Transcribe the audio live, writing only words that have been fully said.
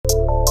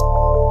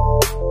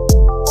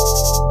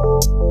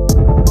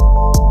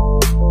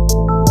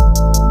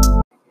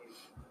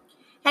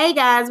Hey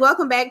guys,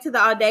 welcome back to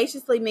the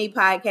Audaciously Me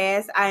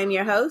podcast. I am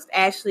your host,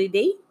 Ashley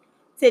D.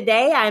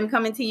 Today I am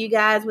coming to you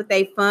guys with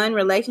a fun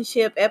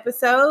relationship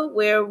episode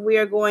where we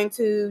are going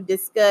to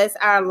discuss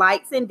our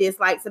likes and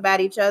dislikes about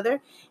each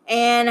other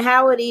and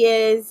how it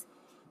is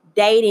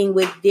dating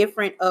with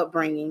different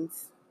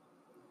upbringings.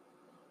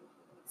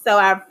 So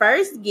our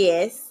first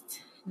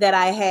guest that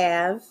I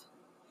have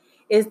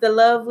is the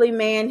lovely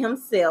man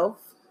himself,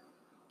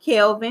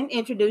 Kelvin.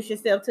 Introduce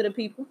yourself to the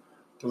people.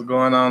 What's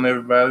going on,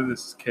 everybody?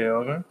 This is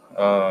Kelvin,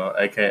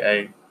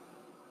 a.k.a.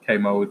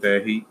 K-Mo with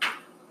that heat.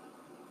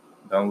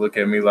 Don't look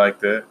at me like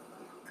that,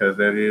 because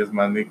that is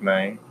my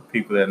nickname.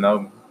 People that know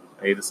me,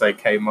 they either say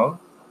K-Mo,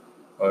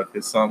 or if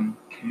it's something,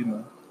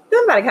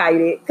 Somebody call you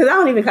that, because I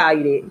don't even call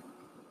you that.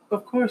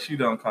 Of course you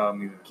don't call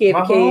me that.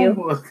 Kevin My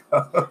homeboys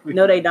call me.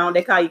 No, they don't.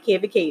 They call you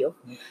Kevin Kill.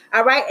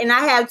 All right, and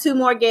I have two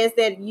more guests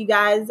that you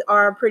guys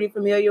are pretty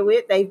familiar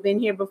with. They've been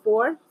here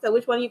before. So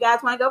which one of you guys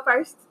want to go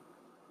first?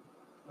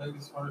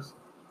 Ladies first.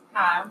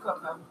 Hi, I'm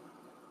Coco.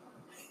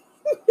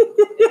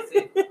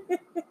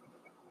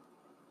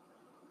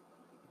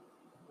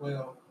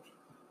 Well,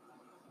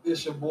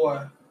 it's your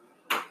boy,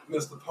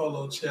 Mr.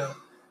 Polo Champ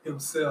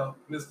himself,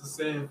 Mr.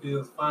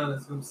 Sandfield's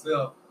finest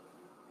himself.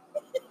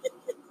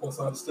 What's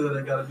understood,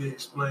 that gotta be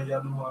explained.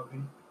 Y'all know who I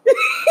be.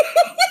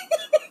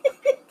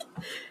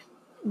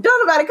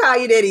 Don't nobody call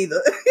you that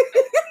either.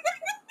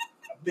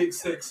 Big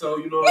sexo,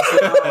 you know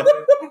what I'm saying?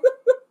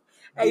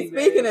 Hey,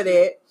 speaking of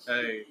that,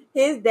 Hey,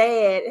 his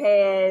dad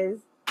has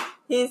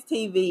his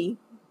TV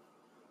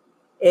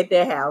at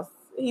their house.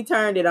 He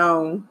turned it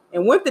on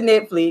and went to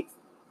Netflix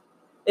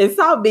and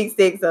saw Big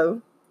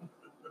Sexo.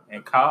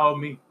 and called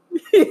me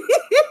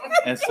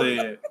and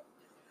said,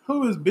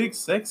 "Who is Big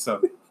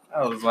Sexo?"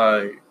 I was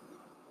like,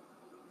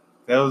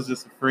 that was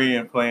just a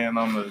friend playing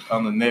on the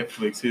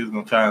Netflix. He was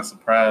gonna try and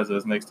surprise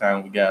us next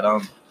time we got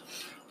on.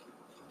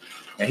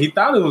 And he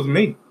thought it was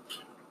me.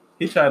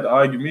 He tried to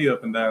argue me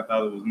up and down,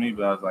 thought it was me,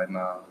 but I was like,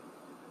 nah.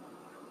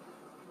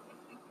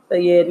 So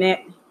yeah,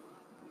 that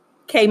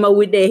came up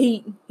with that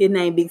heat. His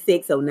name Big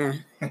Sexo now.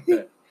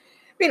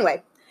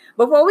 Anyway,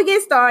 before we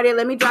get started,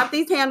 let me drop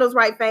these handles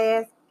right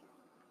fast.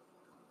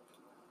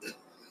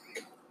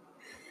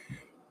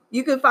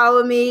 You can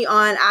follow me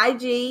on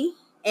IG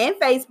and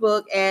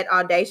Facebook at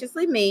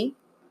Audaciously Me.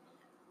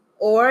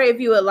 Or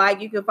if you would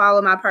like, you can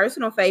follow my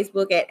personal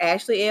Facebook at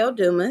Ashley L.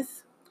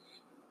 Dumas.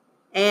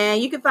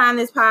 And you can find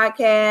this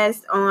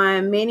podcast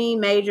on many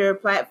major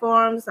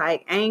platforms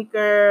like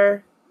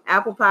Anchor,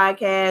 Apple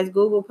Podcasts,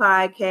 Google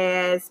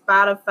Podcasts,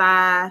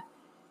 Spotify,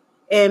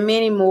 and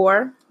many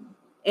more.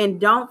 And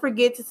don't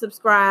forget to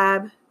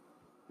subscribe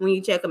when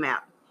you check them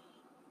out.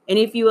 And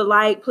if you would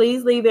like,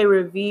 please leave a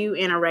review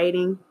and a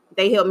rating.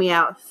 They help me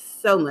out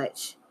so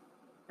much.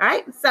 All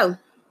right. So,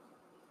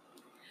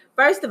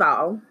 first of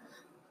all,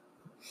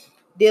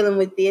 dealing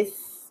with this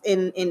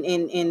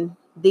in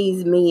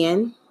these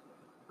men,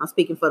 I'm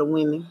speaking for the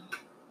women.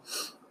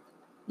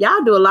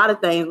 Y'all do a lot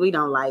of things we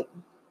don't like.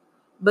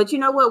 But you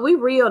know what? We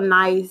real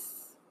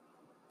nice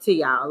to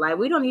y'all. Like,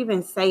 we don't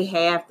even say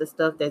half the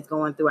stuff that's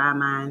going through our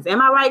minds.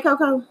 Am I right,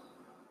 Coco?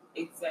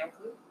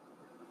 Exactly.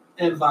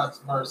 And vice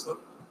versa.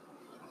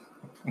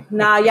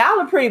 Nah, y'all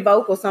are pretty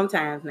vocal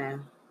sometimes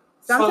now.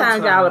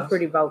 Sometimes y'all are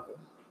pretty vocal.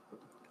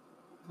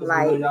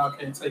 Like, y'all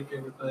can't take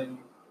everything.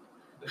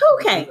 Who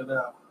can't?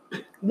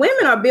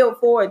 Women are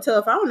built for it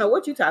tough. I don't know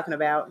what you're talking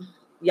about.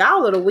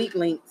 Y'all are the weak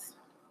links.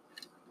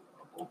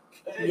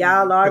 Okay.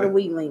 Y'all are the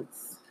weak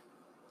links.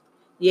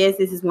 Yes,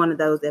 this is one of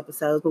those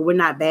episodes, but we're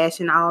not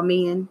bashing all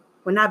men.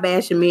 We're not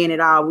bashing men at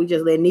all. We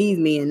just letting these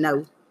men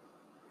know.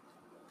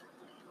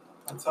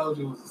 I told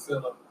you it was a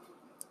setup.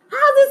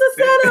 How's this a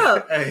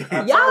setup? Hey,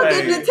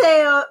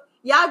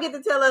 Y'all get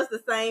to tell us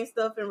the same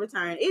stuff in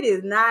return. It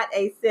is not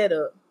a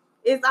setup.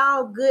 It's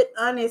all good,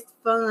 honest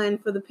fun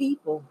for the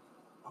people.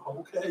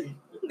 Okay.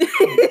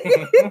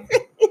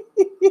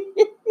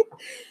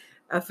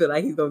 I feel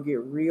like he's gonna get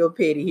real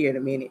petty here in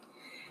a minute.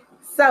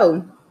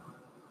 So,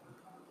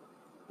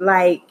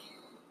 like,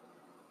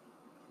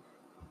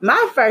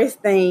 my first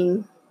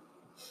thing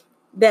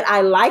that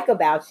I like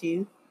about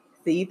you.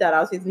 So you thought I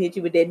was just gonna hit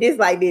you with that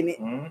dislike, didn't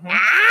it? Mm-hmm.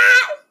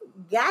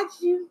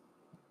 Got you.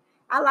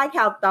 I like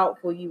how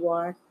thoughtful you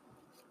are.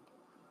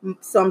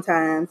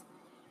 Sometimes.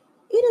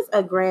 It is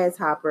a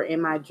grasshopper in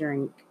my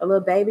drink. A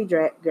little baby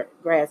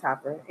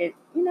grasshopper. And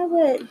you know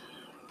what?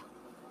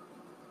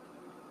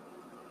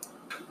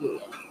 Yeah.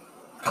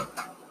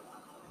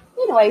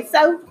 Anyway,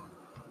 so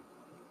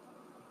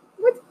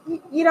what,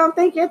 you don't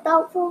think you're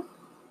thoughtful?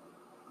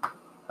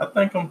 I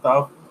think I'm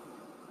thoughtful.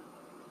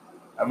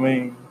 I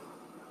mean,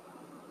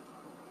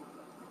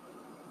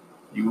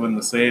 you wouldn't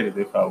have said it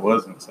if I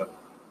wasn't, so.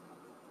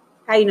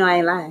 How you know I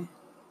ain't lying?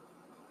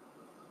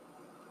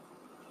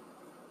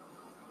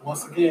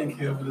 Once again,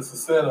 Kelvin, it's a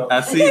setup.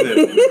 I see that.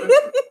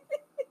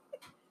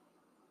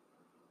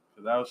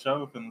 Because I was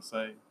sure finna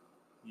say,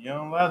 you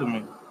don't lie to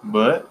me.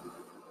 But.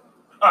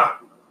 What?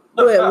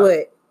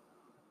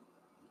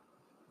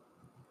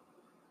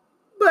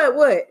 But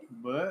what?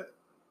 But.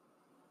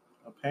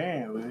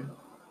 Apparently.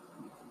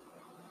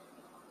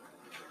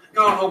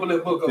 Go on, open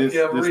that book up. This,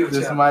 Yeah, read this, it.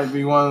 this might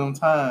be one of them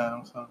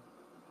times. Huh?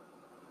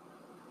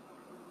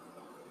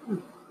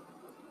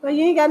 Well,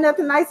 you ain't got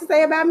nothing nice to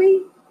say about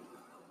me.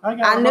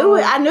 I knew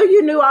it. I knew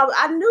you knew.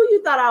 I knew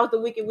you thought I was the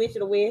Wicked Witch of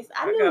the West.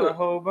 I knew got it. a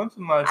whole bunch of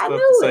nice I stuff knew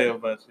to say it.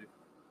 about you.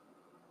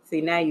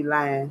 See, now you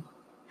lying.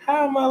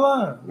 How am I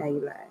lying? Now you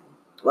lying.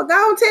 Well, go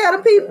on, tell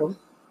the people.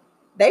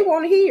 They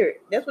want to hear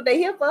it. That's what they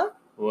here for.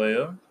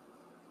 Well,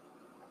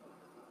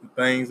 the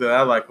things that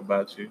I like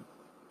about you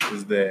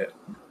is that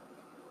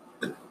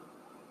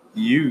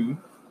you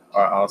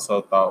are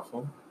also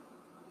thoughtful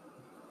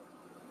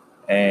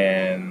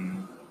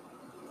and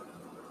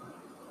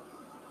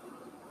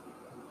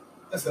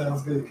That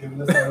sounds good, Kim.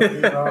 That sounds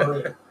good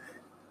already.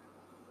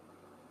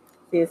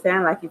 See, it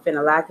sounds like you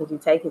finna lie because you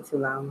taking too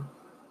long.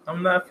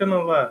 I'm not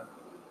finna lie.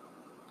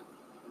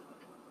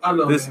 I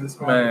know, This man. It's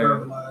hard to man.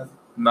 verbalize.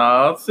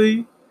 Nah,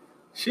 see,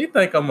 she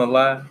think I'm a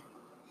lie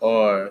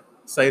or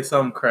say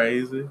something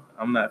crazy.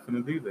 I'm not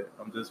finna do that.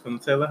 I'm just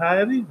finna tell her how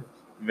it is.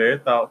 Very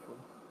thoughtful,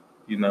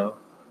 you know.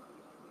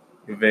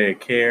 You're very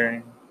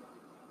caring,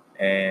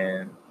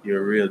 and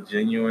you're a real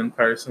genuine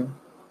person.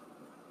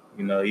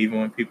 You know, even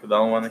when people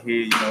don't want to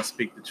hear, you don't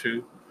speak the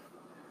truth,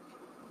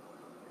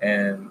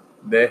 and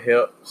that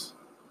helps.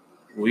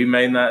 We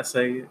may not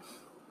say it,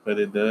 but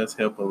it does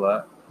help a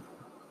lot.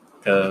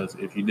 Because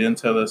if you didn't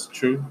tell us the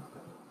truth,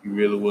 you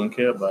really wouldn't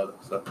care about it.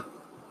 So,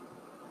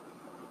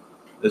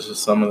 it's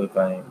just some of the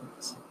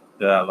things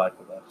that I like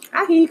about you.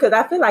 I hear you because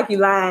I feel like you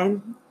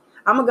lying.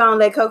 I'm going to go and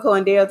let Coco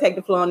and Dale take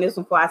the floor on this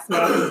one before I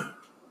smack it.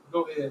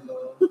 Go ahead,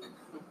 love.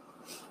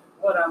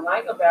 What I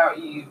like about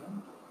you,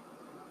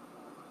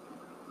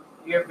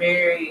 you're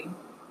very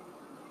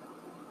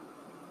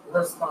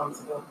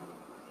responsible.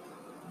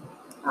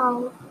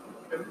 Oh.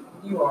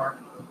 You are.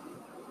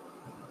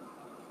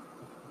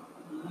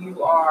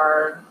 You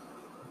are.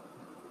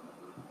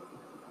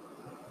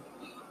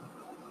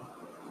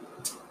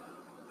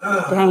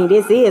 Dang,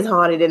 this is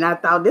harder than I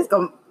thought.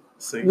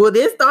 See? Will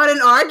this start an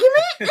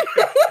argument?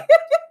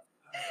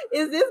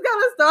 Is this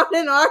gonna start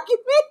an argument?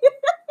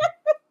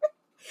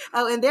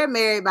 Oh, and they're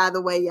married, by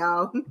the way,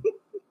 y'all.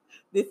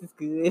 This is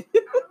good.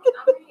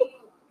 I mean,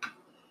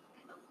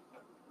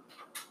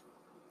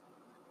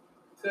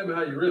 Tell me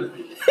how you really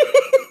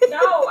feel.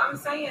 no, I'm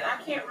saying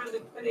I can't really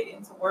put it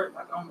into words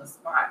like on the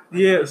spot.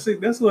 Yeah, see,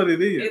 that's what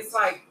it is. It's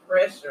like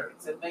pressure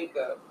to think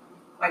of.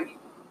 Like,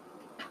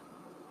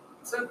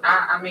 so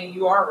I mean,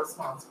 you are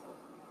responsible.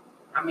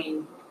 I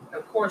mean,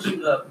 of course you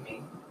love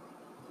me.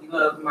 You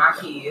love my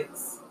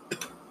kids.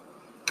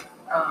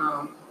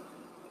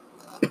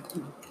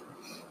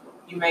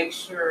 You make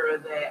sure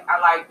that I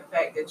like the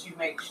fact that you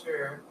make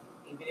sure,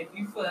 even if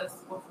you fuss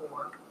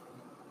before,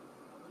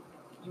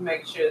 you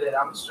make sure that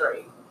I'm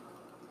straight.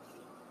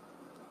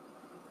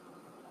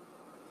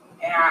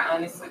 And I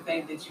honestly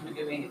think that you would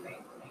do anything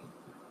for me.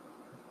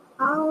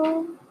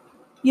 Oh,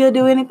 you'll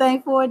do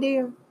anything for it,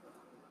 dear?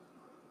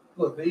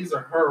 Look, these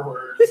are her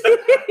words. Yes,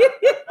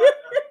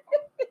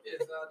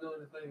 I'll do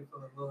anything for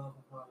the love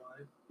of my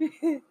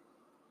life.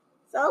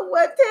 So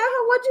what? Tell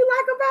her what you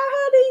like about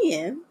her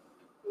then.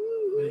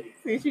 Man.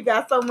 Since you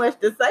got so much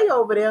to say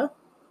over there.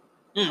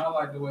 I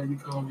like the way you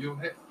comb your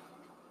hair.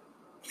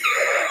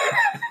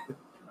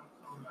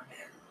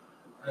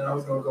 And I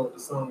was gonna go with the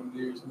song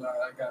lyrics, and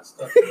I got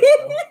stuck. Come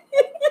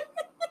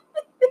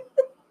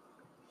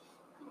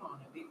on,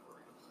 be for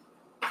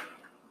real.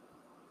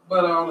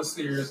 But on a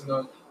serious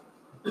note,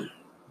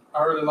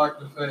 I really like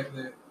the fact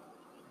that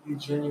you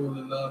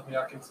genuinely love me.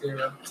 I can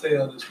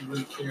tell that you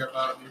really care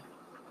about me.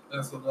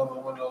 That's another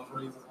one of those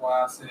reasons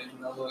why I said,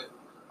 you know what,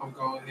 I'm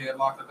going ahead and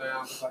lock her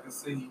down, because I can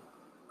see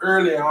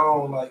early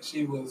on, like,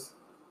 she was,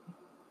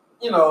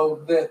 you know,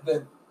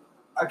 that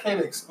I can't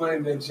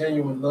explain that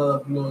genuine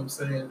love, you know what I'm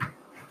saying?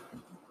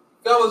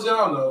 Fellas,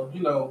 y'all know,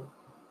 you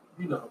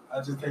know,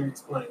 I just can't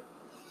explain it.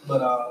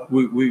 But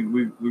We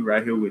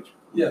right here with you.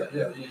 yeah,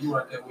 you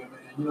right there with me.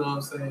 And you know what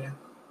I'm saying?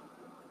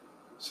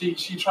 She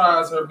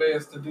tries her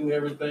best to do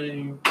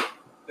everything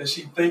that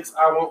she thinks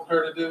I want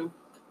her to do.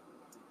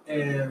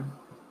 And,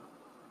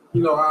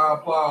 you know, I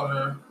applaud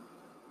her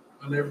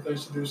on everything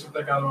she do. She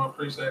think I don't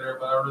appreciate her,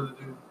 but I really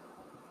do.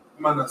 It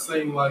might not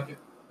seem like it.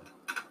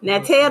 Now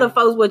tell the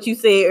folks what you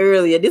said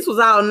earlier. This was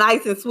all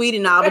nice and sweet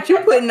and all, but you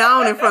putting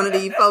on in front of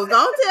these folks.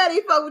 Don't tell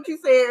these folks what you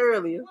said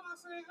earlier. What I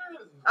said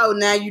earlier? Oh,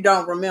 now you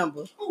don't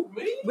remember. Who,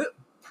 me?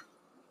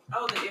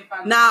 Oh, that if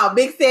I Nah,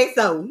 big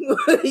sexo.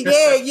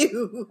 Yeah,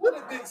 you. What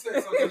did Big say?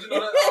 Because you know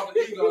that all the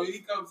ego, he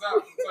comes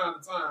out from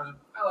time to time.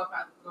 Oh, if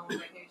I go on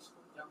vacation,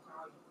 don't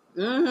call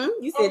you.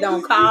 Mm-hmm. You said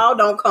don't call,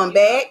 don't come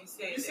back, You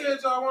said You that. said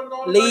y'all want to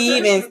go on leave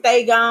and vacation.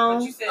 stay But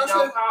gone. you said I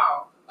don't said-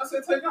 call. I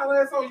said, take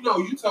our ass on. You know,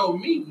 you told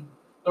me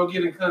don't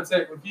get in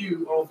contact with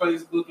you on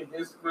Facebook and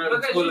Instagram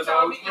and Because Twitter you and all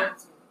told me that not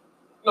stuff.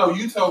 to. No,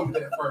 you told me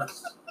that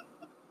first.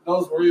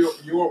 Those were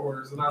your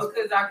words. And I was,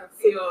 Because I could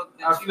feel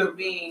I that you feel- were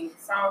being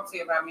salty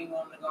about me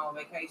wanting to go on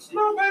vacation.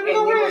 no, baby, And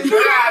no it way. was your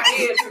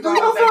idea to Do go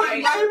your on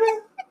thing, vacation.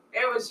 baby.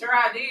 It was your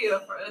idea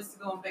for us to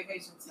go on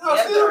vacation Y'all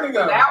still together can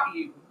go. without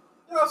you.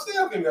 Y'all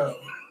still can go.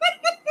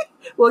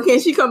 Well, can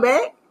she come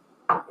back?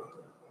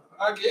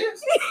 I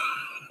guess.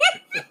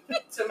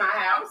 To my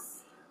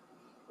house.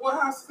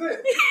 What house is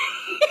that?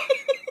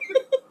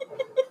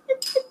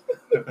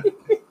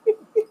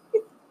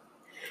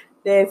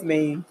 That's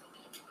mean.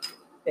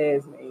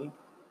 That's mean.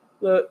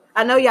 Look,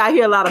 I know y'all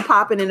hear a lot of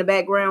popping in the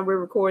background. We're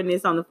recording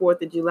this on the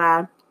 4th of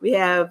July. We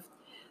have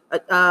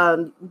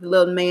the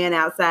little man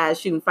outside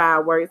shooting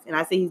fireworks, and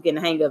I see he's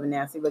getting the hang of it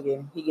now. See, look at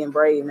him. He getting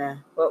brave now.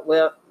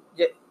 Well,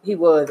 he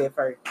was at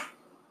first.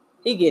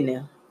 He getting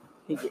there.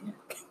 He getting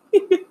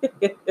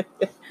there.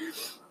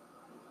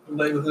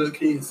 Neighborhood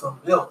kids,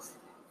 something else.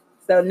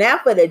 So now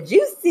for the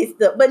juicy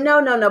stuff. But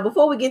no.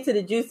 Before we get to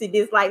the juicy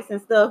dislikes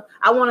and stuff,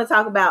 I want to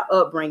talk about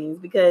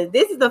upbringings, because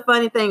this is the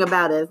funny thing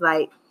about us.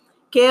 Like,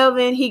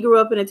 Kelvin, he grew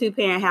up in a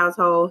 2-parent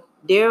household.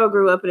 Daryl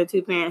grew up in a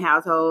 2-parent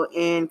household.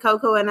 And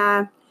Coco and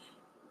I,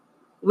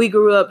 we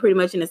grew up pretty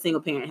much in a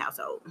single-parent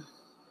household.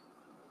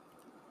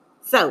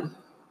 So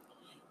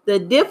the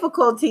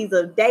difficulties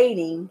of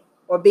dating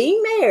or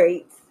being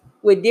married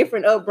with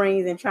different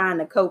upbringings and trying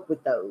to cope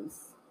with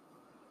those.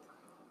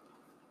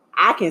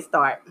 I can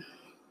start.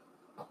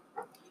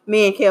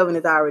 Me and Kelvin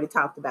has already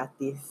talked about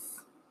this.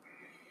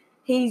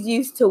 He's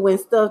used to when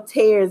stuff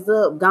tears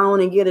up, go on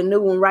and get a new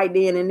one right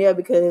then and there,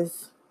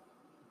 because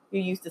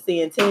you're used to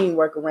seeing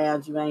teamwork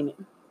around you, ain't it?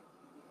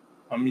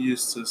 I'm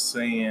used to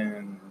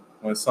seeing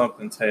when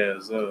something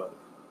tears up,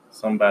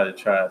 somebody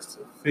tries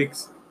to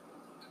fix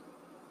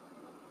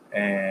it.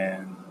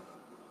 And,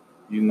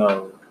 you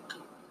know,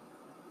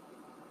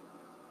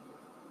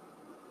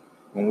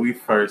 when we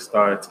first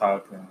started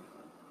talking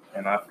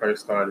and I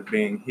first started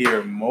being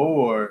here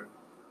more,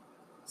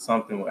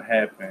 something would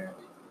happen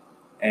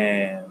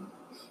and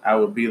I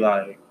would be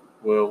like,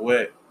 well,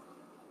 what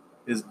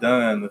is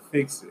done to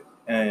fix it?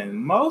 And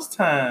most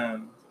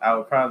times I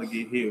would probably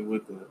get hit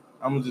with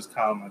I'm going to just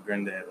call my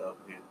granddad up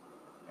here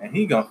and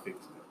he going to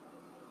fix it.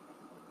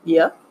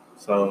 Yeah.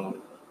 So,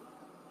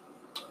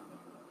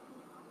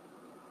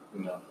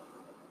 you know.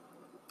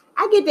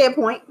 I get that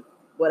point.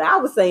 What I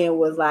was saying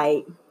was,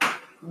 like,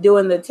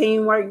 doing the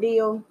teamwork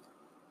deal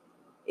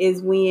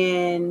is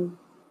when,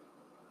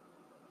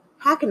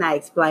 how can I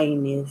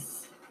explain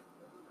this?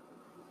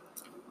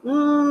 I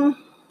don't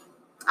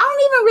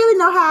even really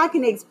know how I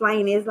can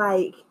explain it. It's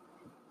like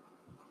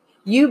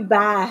you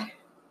buy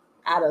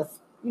out of,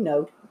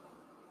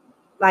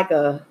 like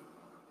a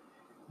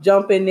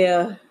jump in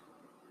there.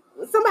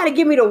 Somebody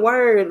give me the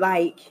word,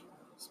 like.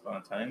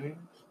 Spontaneous?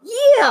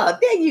 Yeah,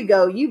 there you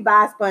go. You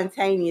buy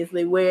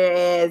spontaneously,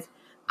 whereas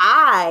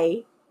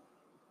I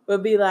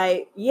would be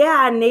like, yeah,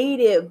 I need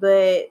it,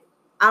 but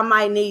I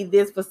might need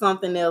this for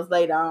something else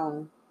later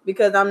on,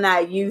 because I'm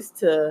not used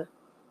to,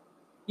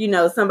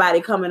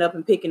 somebody coming up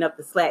and picking up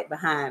the slack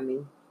behind me.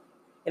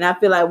 And I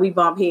feel like we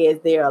bump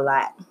heads there a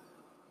lot.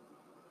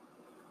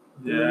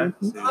 Yeah.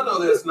 Mm-hmm. I know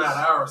that's not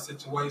our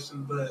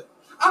situation, but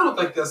I don't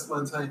think that's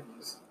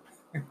spontaneous.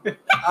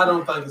 I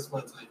don't think it's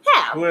spontaneous.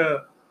 How?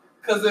 Well,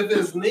 because if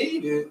it's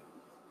needed,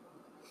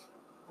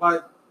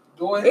 like,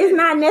 go ahead. It's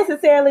not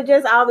necessarily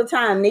just all the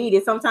time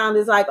needed. Sometimes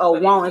it's like, oh,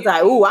 want. It's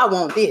like, ooh, I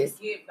want this.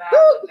 Get back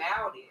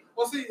without it.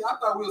 Well, see, I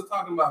thought we was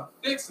talking about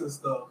fixing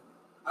stuff.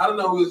 I don't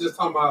know. We was just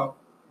talking about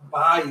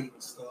buying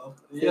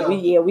stuff. Yeah,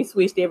 we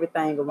switched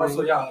everything Oh, around.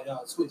 so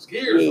y'all switch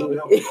gears. Yeah.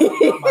 On me.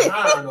 I'm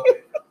behind on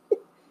it.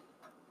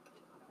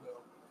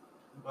 Well,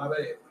 my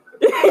bad.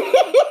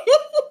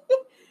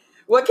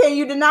 What, can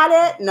you deny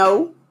that?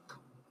 No.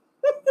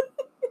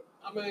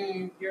 I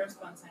mean, You're a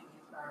spontaneous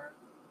bird.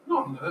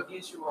 no, I'm not.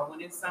 Yes, you are. When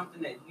it's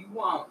something that you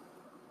want,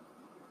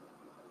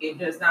 it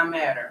does not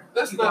matter.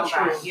 That's You not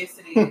gonna buy true. it. Yes,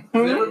 it is.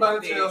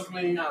 Everybody It is. tells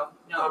me No.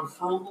 I'm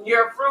frugal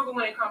You're frugal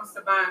when it comes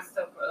to buying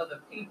stuff for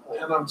other people.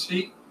 and I'm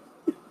cheap.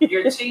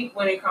 You're cheap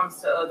when it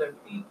comes to other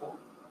people,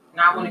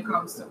 not when it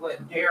comes to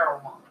what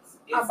Daryl wants.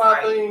 I It's buy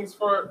like, things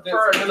for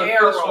that's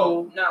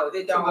beneficial. Daryl, no,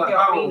 they don't to the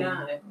help me home.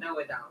 none. No,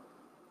 it don't.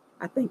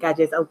 I think I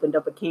just opened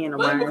up a can of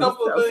Name worms. a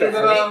couple of So things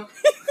sorry.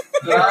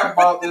 that I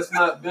bought that's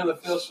not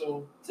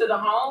beneficial. To the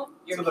home,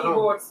 your To the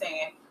keyboard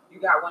stand. You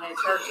got one at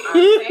church. I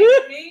understand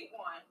you need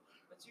one,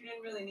 but you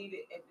didn't really need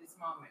it at this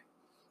moment.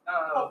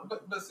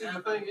 But see, the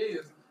thing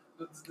is,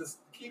 the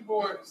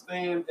keyboard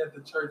stand at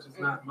the church is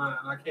not mine.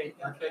 I can't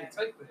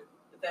take that.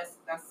 But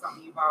that's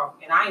something you bought,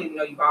 and I didn't even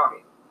know you bought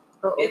it.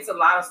 Uh-oh. It's a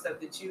lot of stuff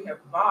that you have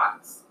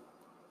bought.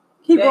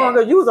 Keep going,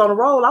 girl. You was on the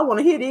roll. I want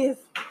to hear this.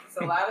 It's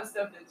a lot of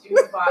stuff that you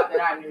have bought that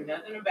I knew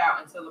nothing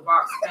about until the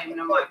box came, and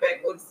I'm like, "Babe,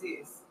 what is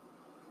this?"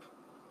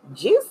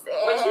 Juicy.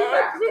 What you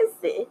got?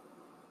 Juicy.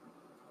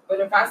 But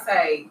if I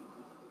say,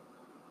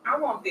 "I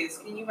want this,"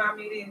 can you buy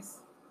me this?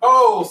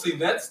 Oh, see,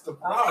 that's the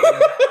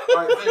problem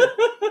right there.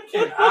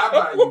 Can I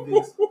buy you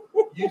this?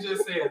 You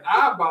just said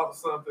I bought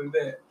something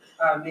that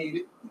I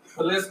needed.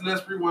 But let's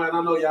rewind.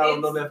 I know y'all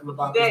don't know nothing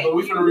about this, but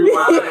we're gonna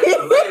rewind back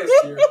to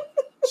last year.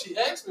 She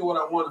asked me what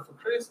I wanted for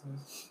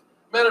Christmas.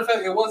 Matter of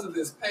fact, it wasn't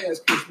this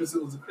past Christmas,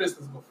 it was the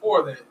Christmas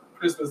before that.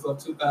 Christmas of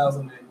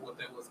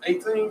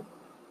 2018.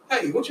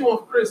 Hey, what you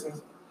want for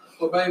Christmas?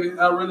 Well, baby,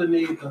 I really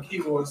need a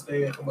keyboard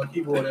stand for my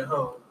keyboard at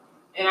home.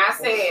 And I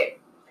said,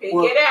 "Pick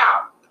Well, it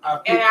out." I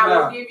picked And it I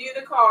will out. give you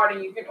the card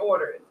and you can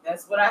order it.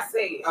 That's what I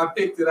said. I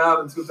picked it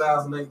out in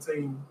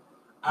 2018.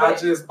 I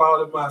But just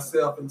bought it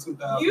myself in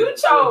 2000. you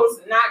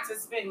chose not to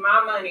spend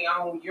my money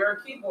on your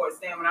keyboard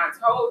stand when I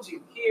told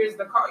you, here's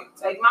the card.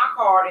 Take my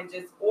card and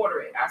just order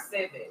it. I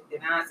said that.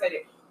 Did I say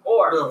that?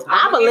 Or No.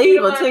 I I'm gonna give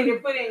you the believe her, money too.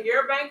 to put in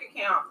your bank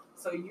account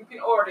so you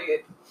can order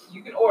it.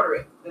 You can order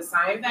it. The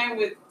same thing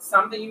with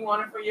something you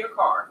wanted for your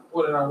car.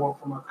 What did I want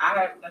for my car?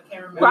 I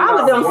can't remember.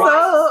 Probably them Some lights.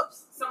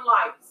 subs. Some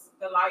lights.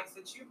 The lights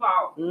that you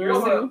bought Mhm.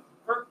 yourself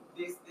for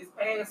this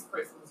past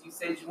Christmas. You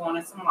said you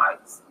wanted some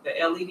lights. The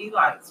LED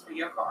lights for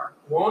your car.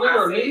 Want it I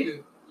or said need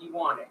it? You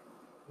want it.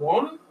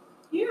 Want it?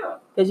 Yeah.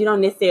 Because you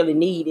don't necessarily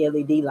need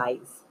LED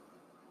lights.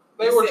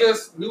 They were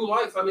just new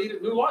lights. I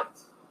needed new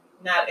lights.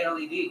 Not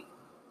LED.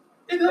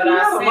 It doesn't But I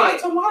matter. said-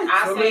 Lights are lights.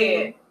 I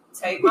mean,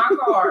 said, take my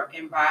card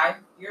and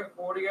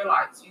order your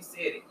lights. You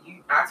said it.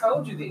 I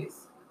told you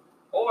this.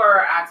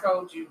 Or I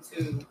told you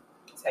to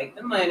take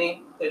the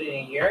money, put it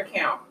in your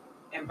account,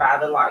 and buy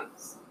the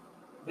lights.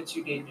 But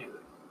you didn't do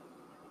it.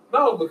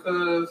 no,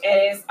 because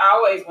And it's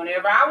always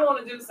whenever I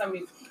want to do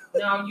something,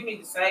 no, you need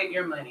to save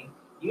your money.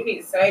 You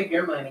need to save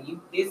your money.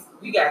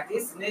 We got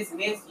this and this and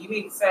this. You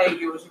need to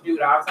save yours. You do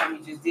it all the time.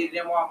 You just did it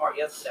in Walmart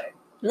yesterday.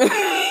 When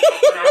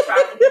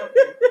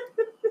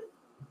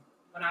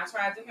I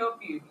tried to help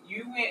you,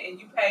 you went and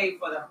you paid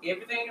for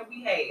everything that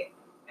we had.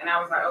 And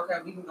I was like, okay,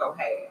 we can go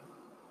half.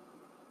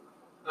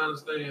 I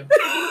understand.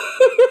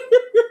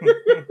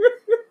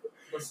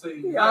 But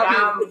see, But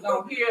I'm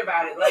going to hear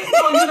about it later.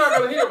 no, you're not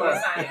going to hear about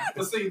Yes, I it. am.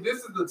 But see, this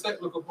is the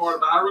technical part.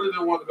 Now, I really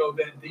don't want to go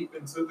that deep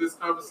into this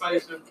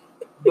conversation,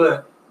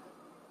 but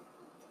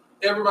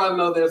everybody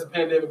knows there's a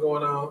pandemic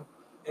going on,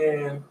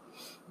 and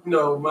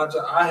my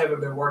job. I haven't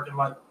been working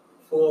like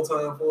full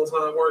time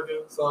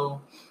working,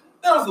 so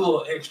that was a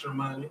little extra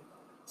money.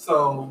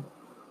 So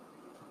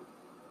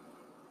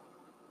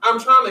I'm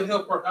trying to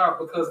help her out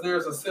because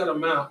there's a set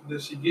amount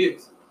that she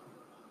gets,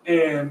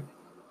 and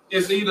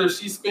it's either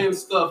she spends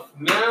stuff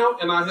now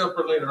and I help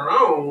her later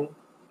on,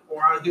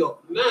 or I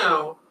help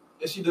now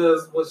and she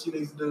does what she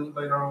needs to do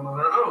later on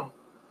her own.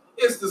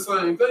 It's the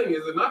same thing,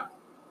 is it not?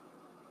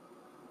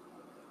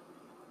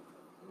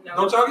 No,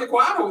 Don't y'all get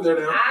quiet over there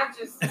now. I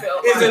just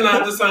felt Is like it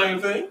not the same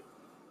thing?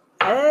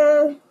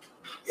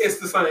 It's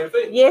the same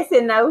thing. Yes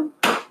and no.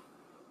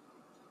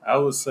 I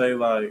would say,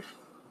 like,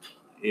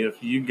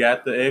 if you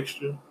got the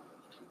extra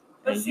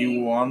But and see,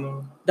 you want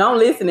to, Don't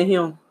listen to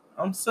him.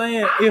 I'm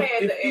saying, I had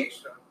the if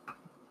extra.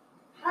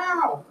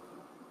 How?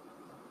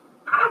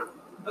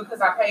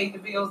 Because I paid the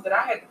bills that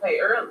I had to pay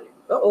earlier.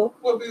 Uh-oh.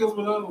 What bills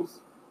were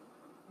those?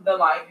 The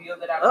light bill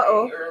that I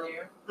Uh-oh. paid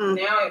earlier. Mm.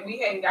 Now we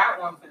hadn't got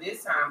one for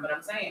this time, but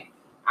I'm saying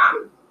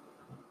I'm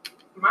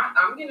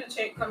getting a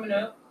check coming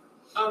up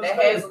that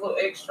has a little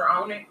extra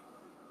on it.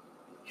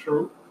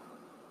 True.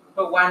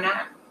 But why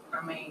not?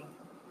 I mean,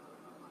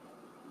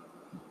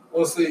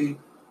 Well, see,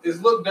 it's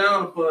looked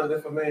down upon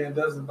if a man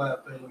doesn't buy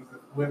things,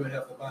 if women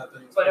have to buy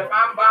things. but for if him.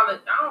 I'm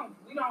volunteering,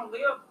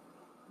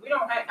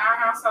 our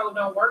household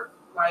don't work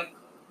like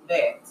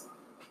that.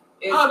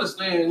 I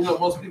understand,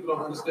 most people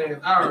don't understand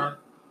our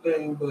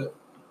thing, but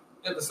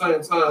at the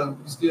same time,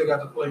 you still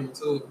got to play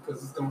into it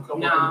because it's going to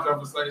come up in the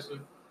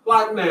conversation.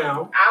 Like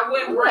now. I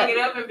wouldn't bring it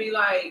up and be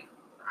like,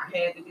 I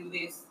had to do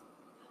this.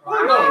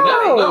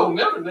 No,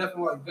 never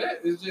nothing like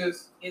that. It's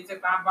just. It's if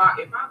I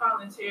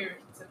volunteer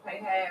to pay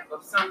half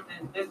of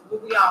something, that's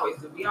what we always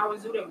do. We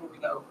always do that when we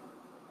go.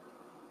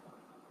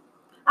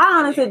 I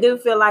honestly do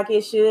feel like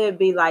it should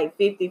be like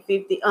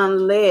 50-50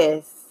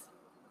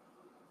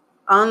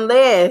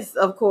 unless,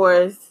 of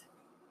course,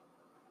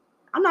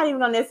 I'm not even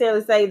going to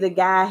necessarily say the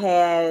guy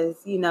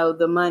has,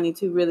 the money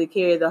to really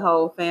carry the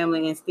whole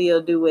family and still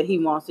do what he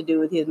wants to do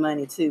with his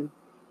money too.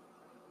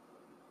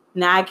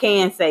 Now, I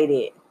can say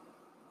that.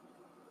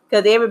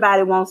 Because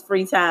everybody wants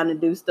free time to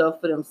do stuff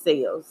for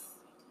themselves.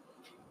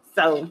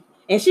 So,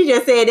 and she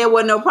just said there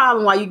wasn't no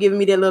problem while you giving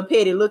me that little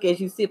petty look as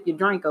you sip your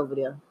drink over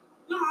there.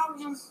 No, I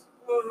was just.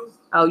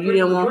 Oh, you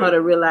didn't want her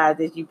to realize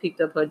that you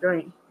picked up her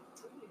drink.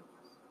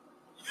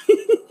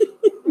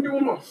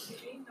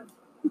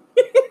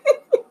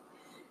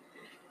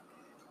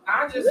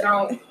 I just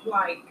don't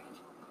like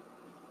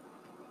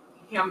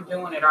him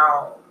doing it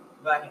all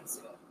by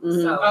himself.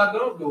 Mhm. So I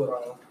don't do it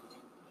all.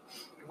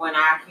 when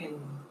I can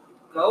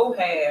go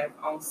half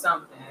on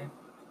something,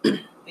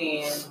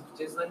 then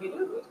just let me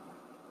do it.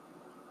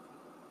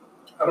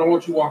 I don't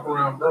want you walking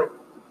around broke.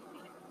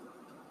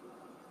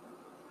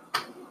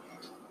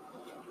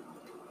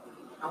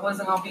 I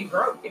wasn't gonna be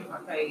broke if I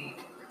paid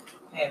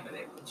half of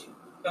that, but you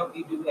don't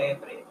you do half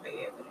of that, pay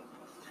half of that.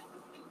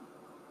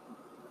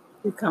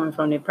 You're coming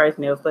from that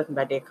person that was fussing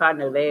about that car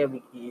no last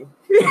weekend.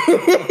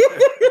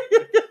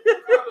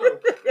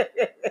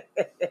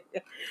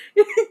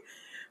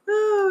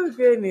 Oh,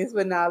 goodness.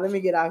 But now, let me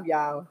get off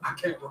y'all. I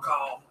can't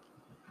recall.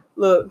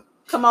 Look,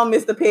 come on,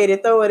 Mr. Petty.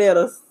 Throw it at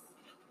us.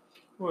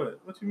 what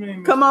you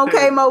mean? Come Mr. on,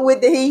 Petty? K-Mo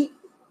with the heat.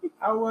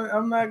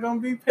 I'm not gonna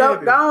be Go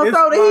petty. on, It's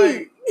throw the like-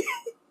 heat.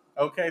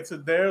 Okay, to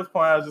Daryl's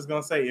point, I was just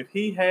gonna say if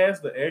he has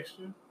the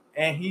extra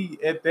and he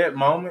at that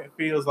moment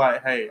feels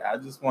like, hey, I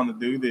just want to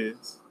do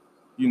this,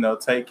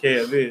 take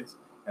care of this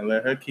and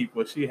let her keep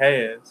what she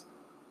has,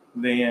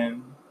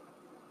 then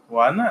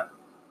why not?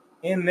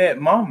 In that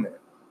moment,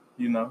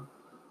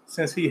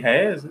 since he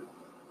has it,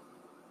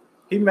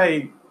 he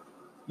may,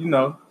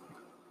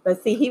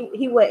 But see,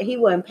 he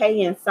wasn't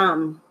paying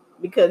something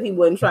because he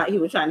was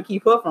trying to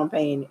keep her from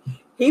paying it.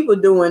 He was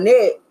doing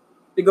it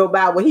to go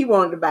buy what he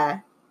wanted to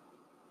buy.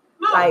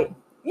 No. Like,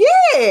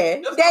 yeah,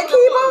 That's that not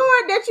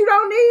keyboard that you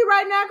don't need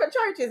right now because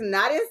church is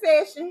not in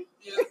session.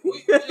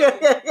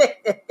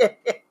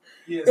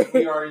 Yes,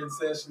 we are in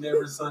session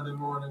every Sunday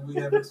morning. We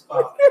haven't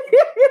stopped.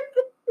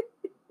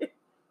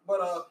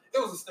 But it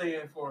was a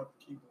stand for the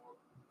keyboard.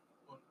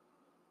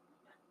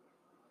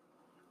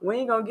 We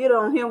ain't gonna get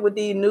on him with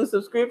these new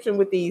subscription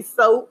with these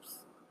soaps.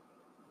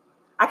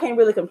 I can't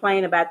really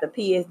complain about the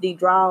PSD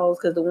draws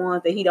because the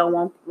ones that he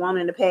don't want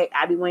in the pack,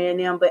 I be wearing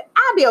them. But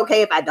I'll be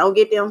okay if I don't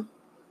get them.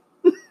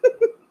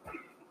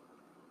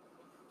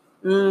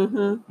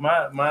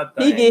 My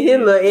thing he get his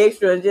little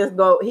extra and just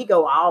go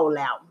all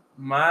out.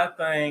 My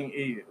thing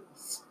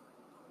is,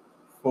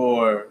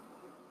 for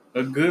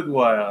a good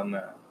while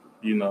now,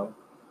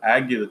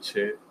 I get a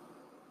check.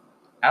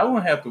 I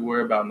won't have to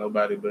worry about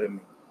nobody but me.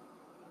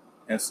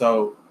 And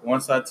so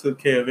once I took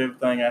care of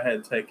everything I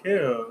had to take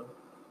care of,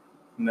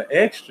 and the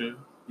extra,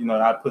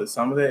 I put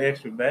some of the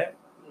extra back.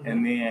 Mm-hmm.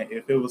 And then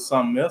if it was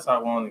something else I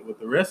wanted with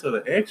the rest of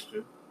the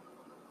extra,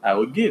 I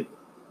would get it.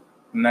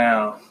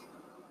 Now,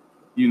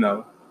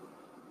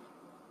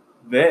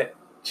 that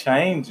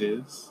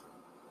changes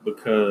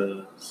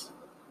because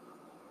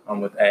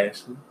I'm with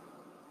Ashley.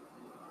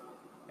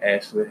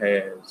 Ashley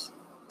has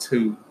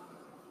 2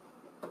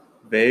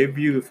 very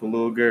beautiful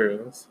little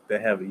girls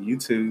that have a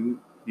YouTube,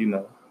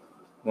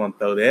 want to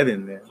throw that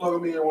in there.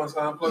 Plug me in one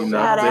time.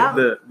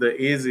 The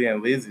Izzy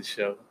and Lizzie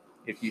show.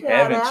 If you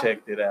haven't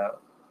checked it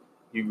out,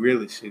 you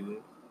really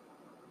should.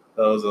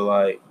 Those are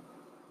like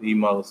the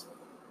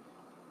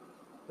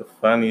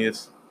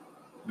funniest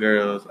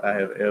girls I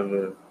have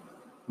ever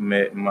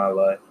met in my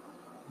life.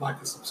 Like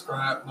and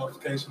subscribe,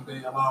 notification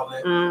bell, all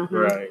that. Mm-hmm.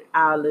 Right.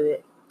 All of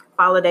it.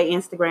 Follow their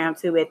Instagram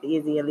too at the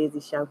Izzy and Lizzie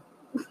show.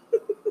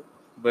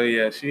 But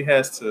yeah, she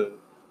has to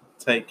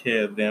take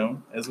care of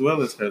them as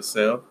well as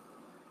herself.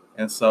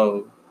 And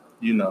so,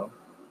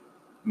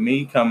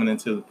 me coming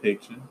into the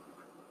picture,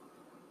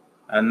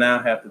 I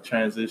now have to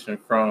transition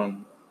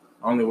from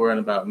only worrying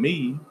about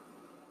me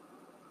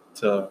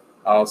to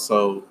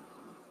also,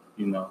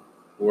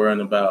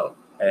 worrying about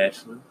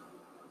Ashley,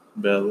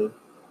 Bella,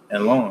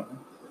 and Lauren.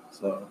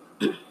 So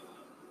was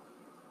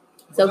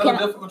that a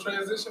difficult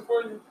transition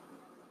for you?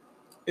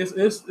 It's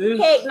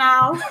heck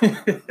no.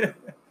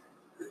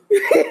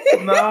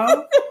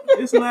 No,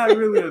 it's not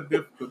really a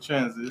difficult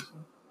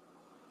transition.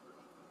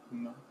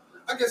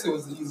 I guess it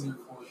was easier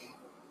for you.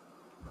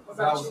 What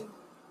about you?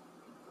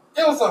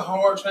 It was a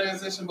hard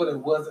transition, but it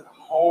wasn't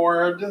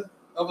hard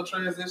of a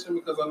transition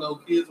because I know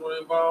kids were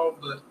involved.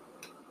 But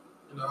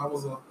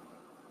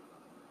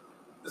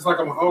it's like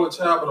I'm an only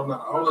child, but I'm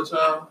not an only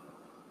child.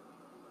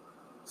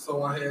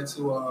 So I had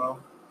to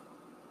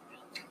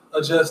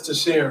adjust to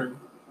sharing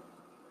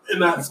and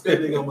not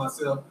spending on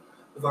myself.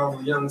 Because I was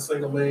a young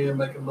single man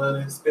making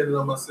money, spending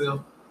on myself,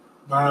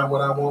 buying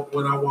what I want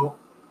when I want.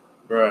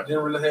 Right.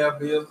 Didn't really have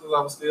bills because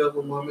I was still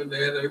with mom and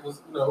dad. They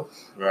was,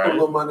 right. a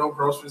little money on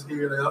groceries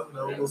here and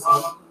there.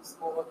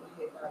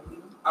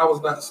 I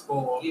was not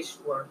spoiled. Yes,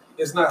 you were.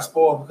 It's not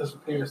spoiled because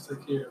your parents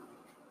took care of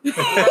me.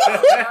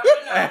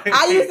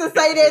 I used to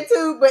say that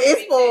too, but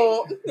it's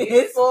spoiled.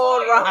 It's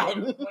spoiled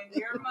rotten. When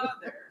your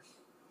mother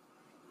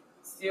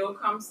still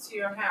comes to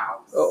your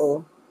house.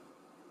 Uh-oh.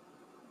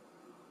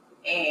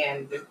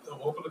 And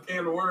don't open a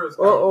can of worms.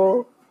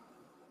 Uh-oh.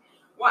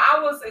 Well, I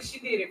will say she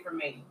did it for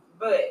me,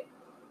 but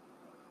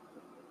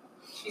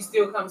she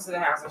still comes to the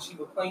house and she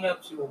will clean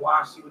up, she will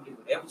wash, she will do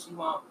whatever she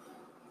wants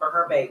for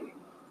her baby.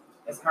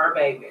 It's her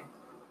baby.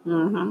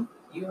 Mm-hmm.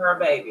 You her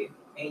baby,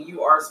 and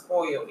you are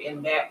spoiled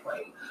in that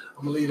way.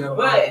 I'm gonna leave that alone.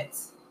 But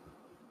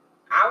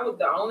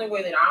the only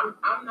way that I'm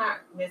not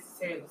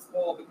necessarily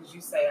spoiled because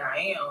you say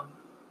I am.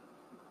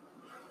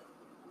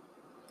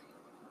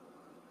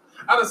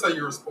 I didn't say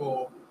you were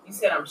spoiled. You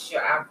said I was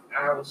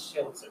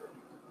sheltered.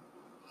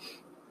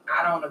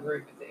 I don't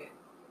agree with that.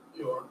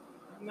 You are.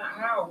 I'm not.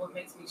 How? What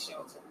makes me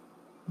sheltered?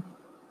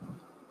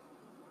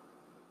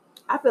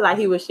 I feel like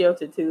he was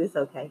sheltered too. It's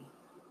okay.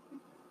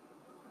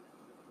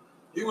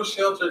 You were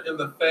sheltered in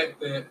the fact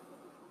that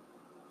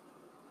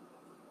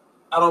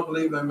I don't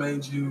believe that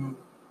made you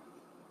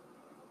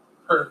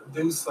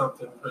do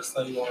something per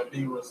se or I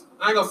ain't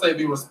gonna say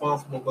be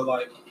responsible, but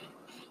like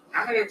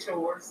I had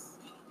chores.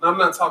 I'm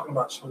not talking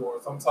about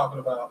chores. I'm talking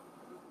about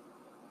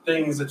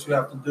things that you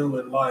have to do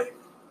in life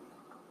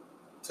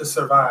to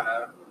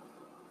survive.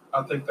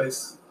 I think they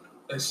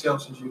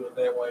sheltered you in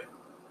that way.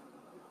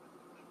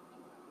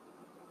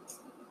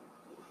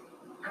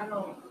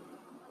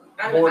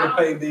 Going to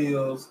pay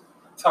bills,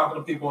 talking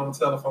to people on the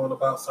telephone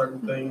about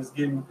certain things,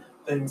 getting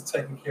things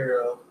taken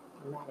care of.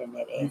 I'm not in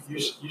that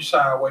You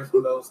shy away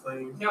from those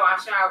things. No, I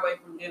shy away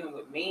from dealing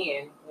with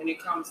men when it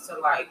comes to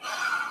like.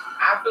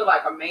 I feel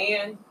like a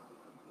man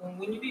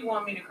when you be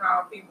wanting me to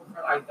call people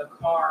for like the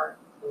car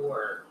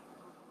or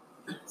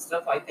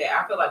stuff like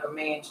that. I feel like a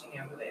man should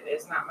handle that.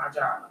 It's not my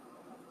job.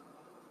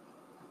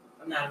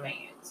 I'm not a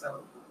man,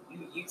 so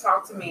you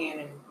talk to men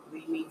and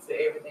leave me to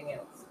everything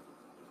else.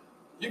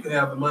 You can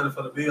have the money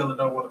for the bill and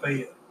don't want to pay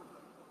it.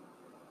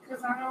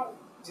 Because I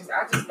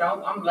just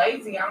don't. I'm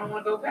lazy. I don't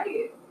want to go pay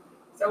it.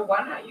 So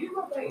why not you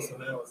go pay So it?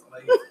 now it's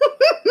lazy.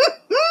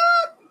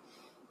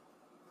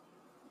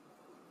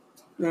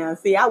 Now,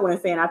 see, I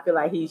wasn't saying I feel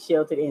like he's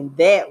sheltered in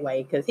that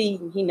way because he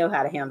know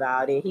how to handle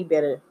all that. He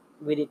better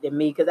with it than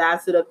me because I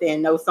sit up there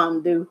and know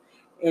something to do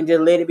and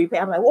just let it be paid.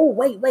 I'm like, oh,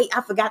 wait,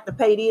 I forgot to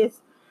pay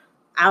this.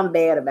 I'm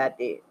bad about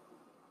that.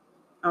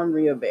 I'm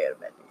real bad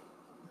about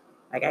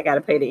that. Like, I got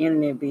to pay the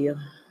internet bill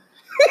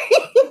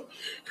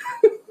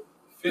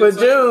for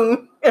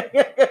June.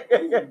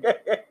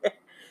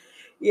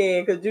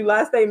 Yeah, because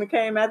July statement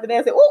came after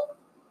that. I said, oh,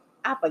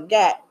 I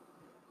forgot.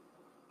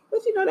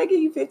 But, they give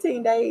you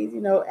 15 days,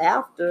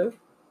 after.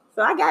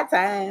 So I got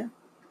time.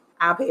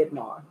 I'll pay it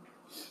tomorrow.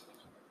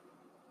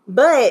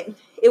 But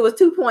it was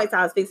 2 points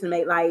I was fixing to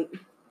make. Like,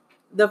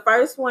 the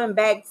first one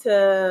back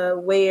to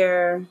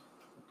where,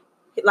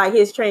 like,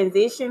 his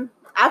transition.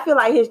 I feel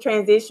like his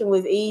transition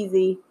was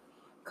easy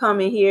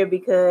coming here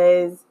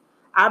because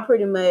I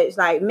pretty much,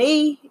 like,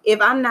 me,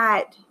 if I'm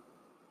not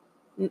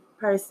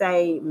per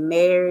se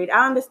married,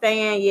 I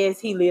understand, yes,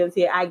 he lives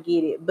here, I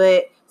get it.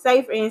 But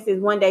say, for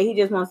instance, one day he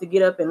just wants to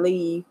get up and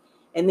leave,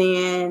 and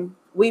then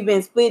we've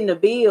been splitting the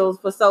bills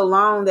for so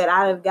long that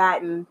I have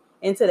gotten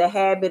into the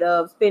habit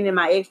of spending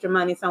my extra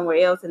money somewhere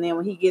else, and then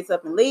when he gets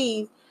up and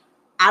leaves,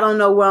 I don't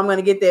know where I'm going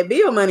to get that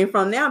bill money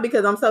from now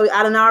because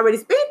I done already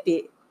spent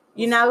it,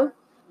 You know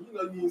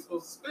you ain't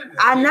supposed to spend it.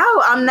 I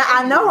know I'm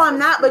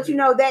not, but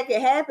that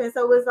can happen.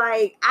 So it's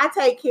like I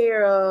take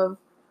care of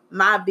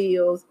my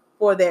bills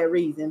for that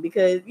reason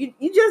because you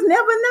just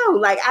never know.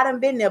 Like I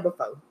done been there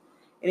before.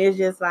 And it's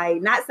just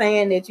like not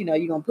saying that,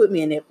 you're gonna put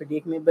me in that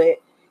predicament,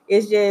 but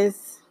it's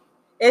just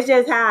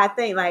how I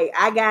think. Like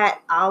I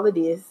got all of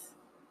this.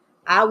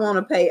 I want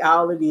to pay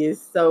all of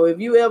this. So if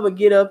you ever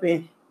get up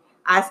and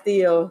I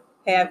still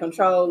have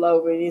control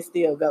over it, it's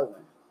still going,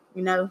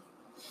 And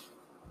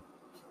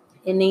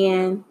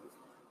then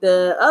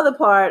the other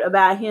part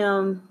about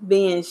him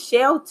being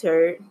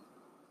sheltered,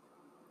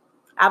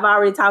 I've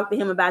already talked to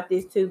him about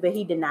this too, but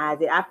he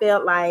denies it. I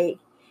felt like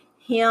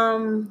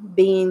him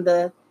being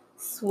the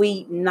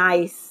sweet,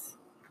 nice,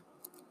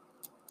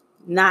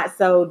 not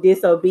so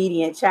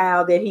disobedient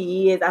child that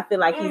he is, I feel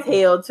like he's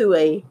held to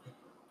a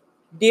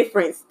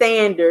different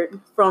standard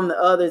from the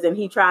others, and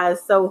he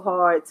tries so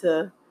hard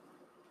to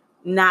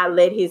not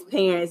let his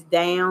parents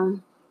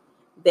down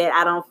that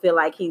I don't feel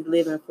like he's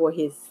living for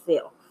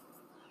himself.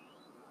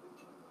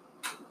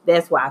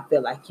 That's why I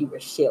feel like you were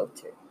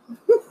sheltered.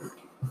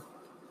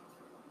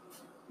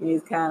 And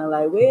he's kind of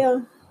like,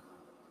 well,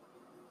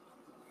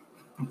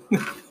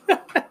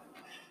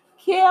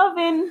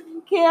 Kelvin.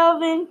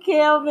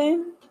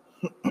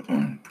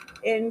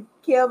 And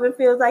Kelvin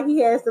feels like he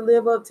has to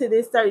live up to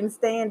this certain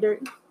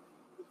standard.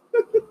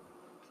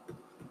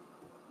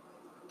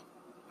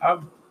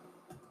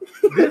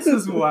 This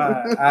is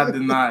why I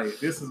deny it.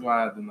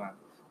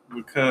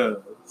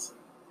 Because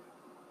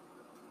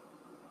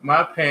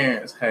my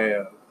parents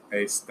have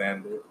a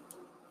standard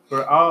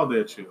for all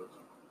their children.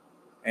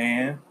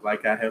 And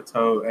like I have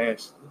told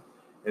Ashley,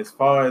 as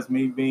far as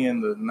me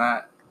being the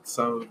not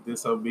so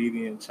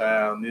disobedient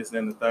child, this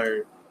and the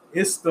third,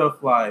 it's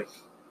stuff like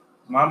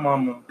my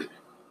mama,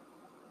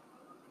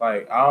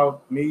 like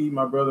me,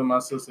 my brother, and my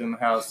sister in the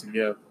house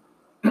together.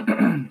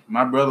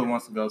 My brother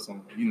wants to go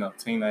somewhere,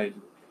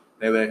 teenager.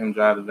 They let him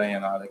drive the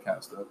van, all that kind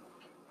of stuff.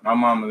 My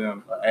mama and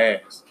them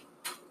asked,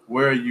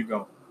 where are you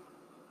going?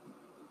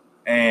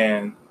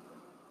 And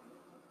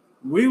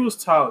we was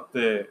taught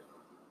that,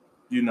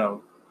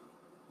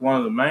 one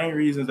of the main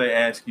reasons they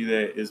ask you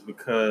that is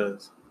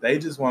because they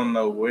just want to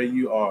know where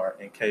you are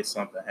in case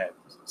something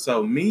happens.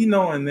 So me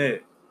knowing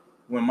that,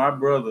 when my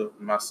brother,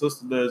 my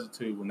sister does it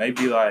too, when they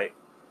be like,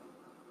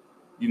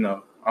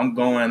 I'm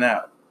going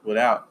out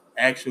without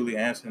actually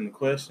answering the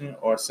question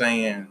or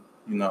saying,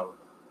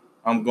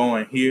 I'm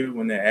going here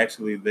when they're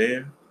actually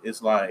there,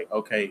 it's like,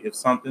 okay, if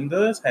something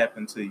does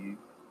happen to you,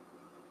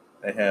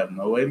 they have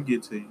no way to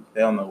get to you.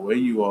 They don't know where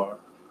you are,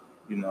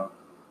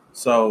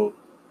 So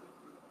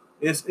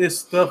it's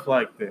stuff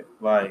like that.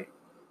 Like,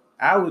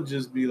 I would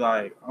just be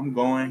like, I'm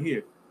going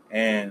here.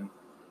 And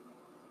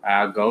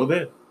I go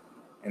there.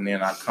 And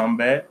then I come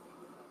back.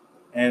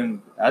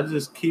 And I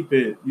just keep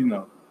it,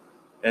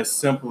 as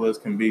simple as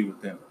can be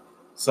with them.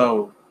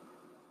 So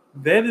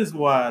that is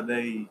why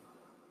they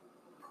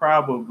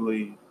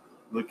probably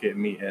look at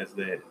me as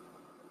that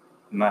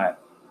not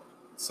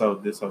so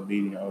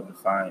disobedient or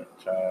defiant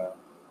child.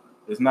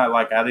 It's not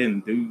like I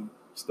didn't do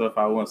stuff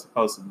I wasn't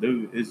supposed to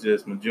do. It's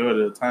just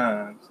majority of the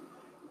times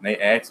when they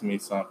ask me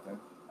something,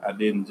 I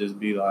didn't just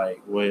be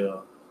like,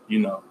 well,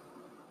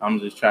 I'm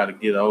just trying to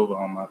get over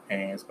on my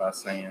parents by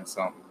saying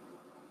something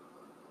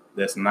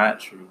that's not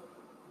true.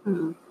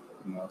 Mm-hmm.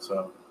 You know,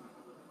 so.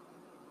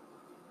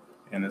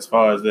 And as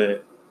far as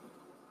that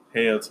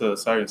held to a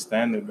certain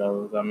standard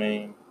goes, I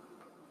mean,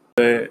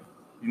 but,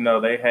 you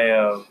know, they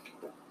have,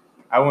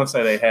 I wouldn't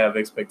say they have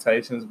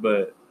expectations,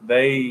 but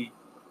they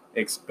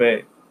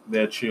expect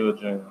their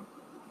children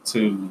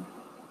to,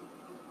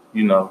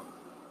 you know,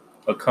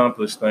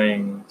 accomplish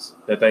things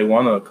that they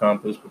want to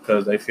accomplish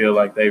because they feel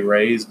like they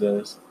raised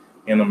us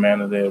in a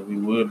manner that we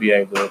would be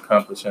able to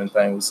accomplish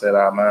anything we set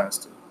our minds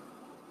to.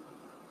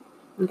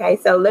 Okay,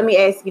 so let me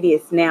ask you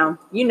this. Now,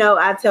 you know,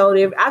 I told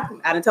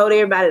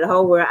everybody, the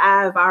whole world,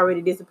 I've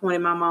already disappointed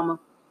my mama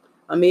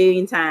a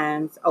million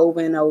times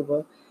over and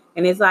over.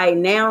 And it's like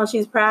now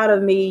she's proud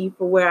of me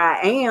for where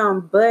I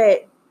am,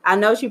 but I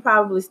know she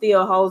probably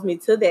still holds me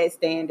to that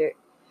standard.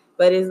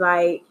 But it's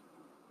like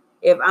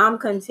if I'm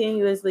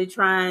continuously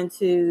trying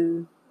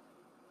to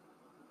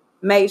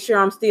make sure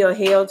I'm still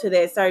held to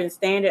that certain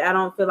standard, I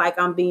don't feel like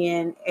I'm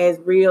being as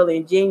real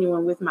and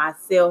genuine with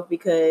myself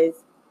because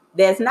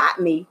that's not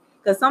me.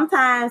 Because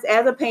sometimes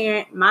as a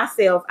parent,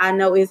 myself, I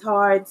know it's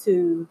hard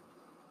to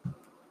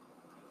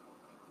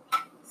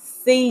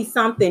see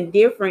something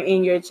different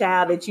in your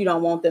child that you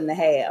don't want them to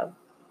have.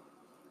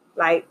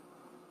 Like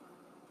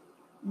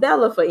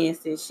Bella, for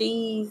instance,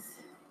 she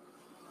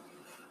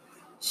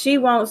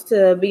wants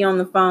to be on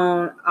the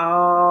phone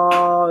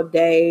all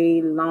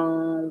day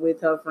long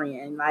with her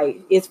friend.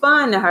 Like, it's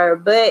fun to her,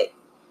 but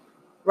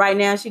right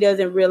now she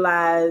doesn't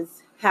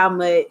realize how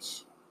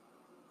much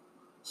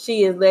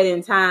she is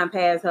letting time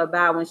pass her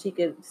by when she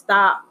could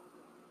stop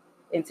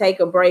and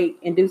take a break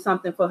and do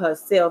something for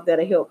herself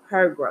that'll help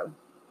her grow.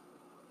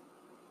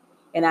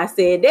 And I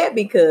said that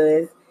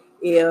because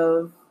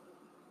if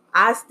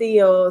I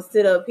still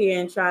sit up here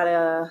and try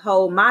to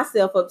hold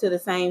myself up to the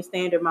same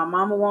standard my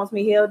mama wants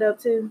me held up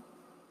to,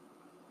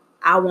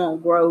 I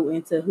won't grow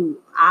into who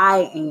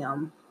I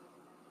am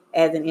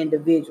as an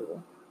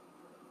individual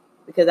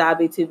because I'll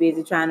be too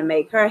busy trying to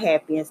make her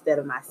happy instead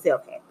of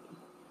myself happy.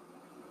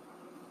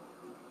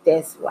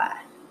 That's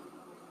why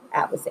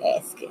I was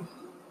asking.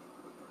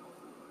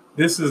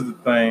 This is the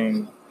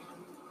thing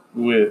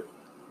with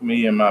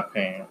me and my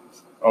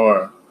parents,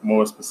 or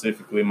more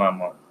specifically, my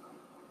mom.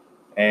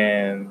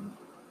 And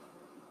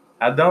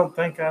I don't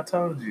think I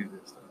told you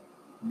this,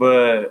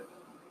 but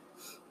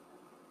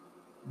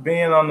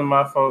being under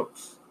my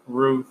folks'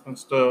 roof and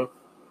stuff,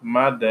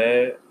 my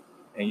dad,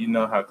 and you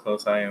know how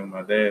close I am with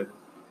my dad,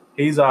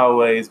 he's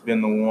always been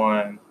the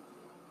one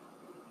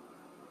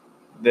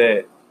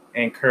that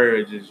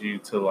encourages you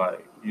to,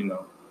 like, you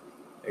know,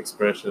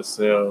 express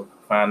yourself,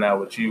 find out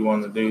what you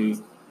want to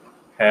do,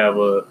 have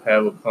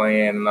a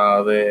plan and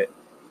all that.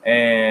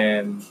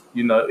 And,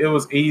 you know, it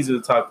was easy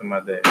to talk to my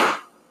dad.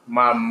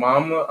 My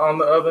mama, on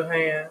the other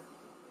hand,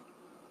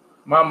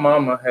 my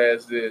mama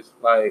has this,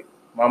 like,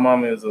 my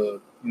mama is a,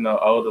 you know,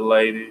 older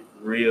lady,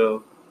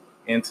 real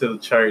into the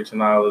church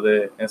and all of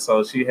that. And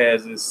so she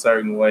has this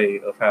certain way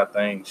of how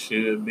things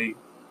should be.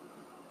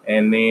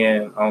 And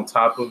then on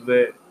top of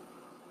that,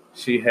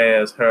 she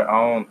has her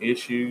own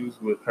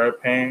issues with her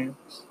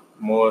parents,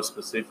 more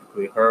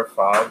specifically her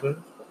father.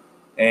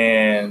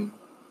 And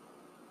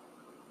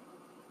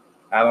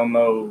I don't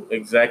know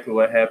exactly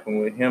what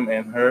happened with him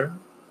and her,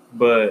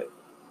 but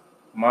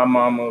my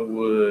mama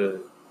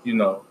would, you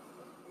know,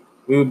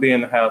 we would be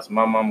in the house and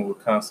my mama would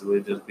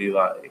constantly just be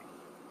like,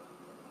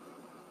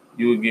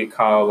 you would get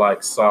called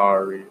like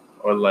sorry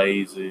or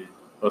lazy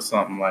or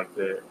something like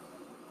that.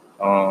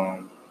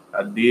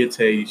 I did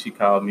tell you she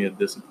called me a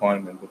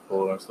disappointment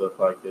before and stuff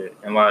like that.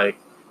 And like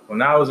when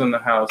I was in the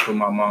house with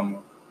my mama,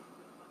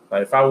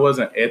 like if I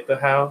wasn't at the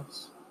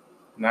house,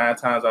 9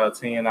 times out of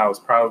 10, I was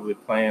probably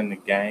playing the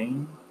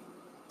game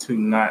to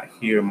not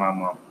hear my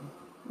mama.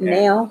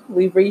 Now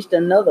we've reached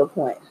another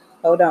point.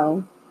 Hold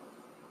on.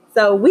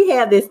 So we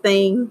have this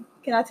thing.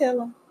 Can I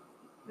tell him?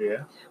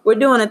 Yeah. We're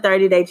doing a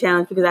 30-day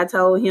challenge because I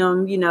told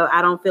him, you know,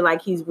 I don't feel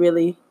like he's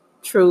really,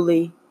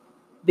 truly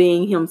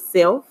being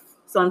himself.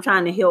 So I'm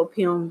trying to help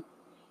him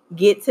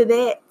get to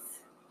that.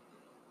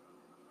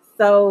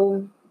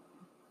 So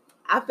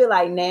I feel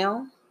like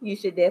now you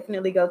should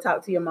definitely go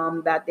talk to your mom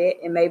about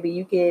that. And maybe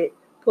you could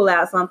pull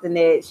out something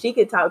that she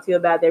could talk to you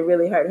about that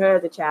really hurt her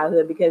as a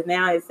childhood, because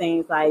now it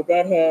seems like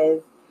that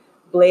has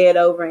bled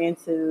over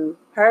into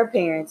her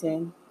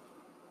parenting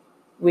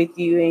with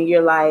you. And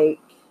you're like,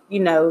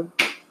 you know,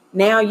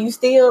 now you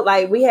still,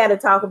 like, we had to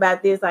talk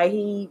about this. Like,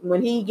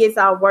 when he gets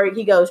off work,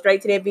 he goes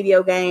straight to that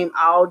video game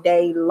all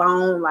day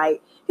long.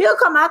 Like, he'll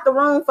come out the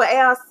room for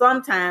hours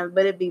sometimes,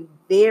 but it'd be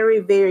very,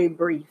 very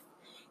brief.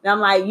 And I'm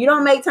like, you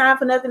don't make time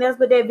for nothing else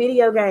but that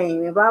video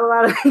game and blah,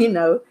 blah, blah. You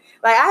know,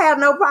 like, I have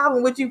no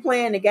problem with you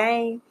playing the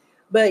game,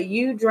 but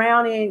you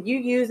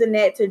using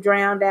that to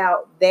drown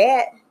out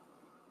that,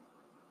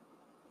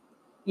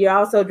 you're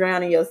also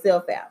drowning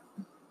yourself out.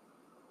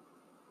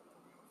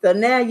 So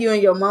now you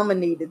and your mama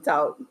need to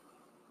talk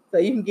so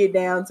you can get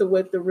down to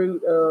what the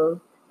root of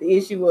the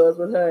issue was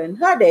with her and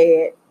her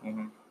dad.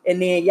 Mm-hmm.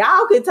 And then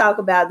y'all could talk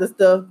about the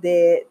stuff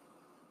that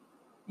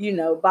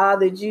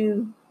bothered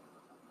you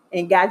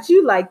and got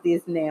you like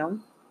this now.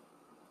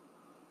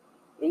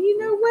 And you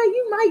know what?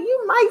 You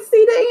might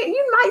see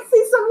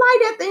some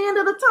light at the end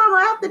of the tunnel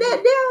after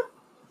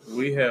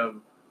that,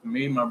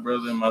 Me, my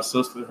brother, and my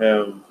sister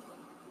have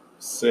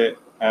sat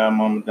our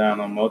mama down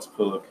on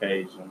multiple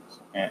occasions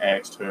and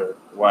asked her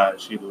why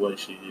is she the way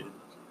she is.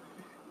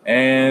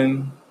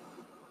 And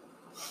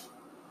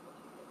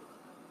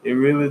it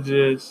really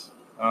just,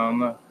 I don't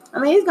know. I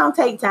mean, it's going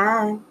to take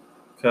time.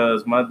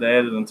 Because my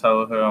dad has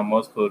told her on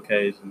multiple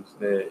occasions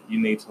that you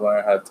need to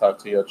learn how to talk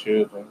to your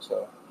children.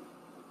 So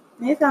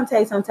it's going to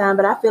take some time,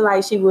 but I feel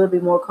like she will be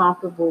more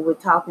comfortable with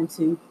talking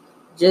to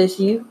just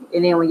you.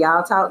 And then when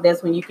y'all talk,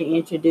 that's when you can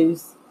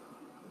introduce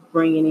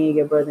bringing in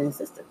your brother and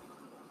sister.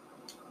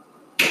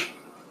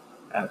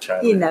 I'll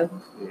try that.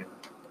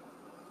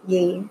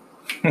 Yeah.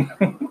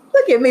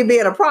 Look at me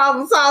being a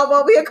problem solver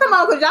over here. Come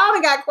on, because y'all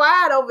done got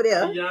quiet over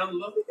there.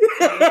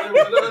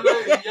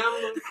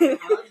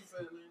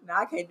 No,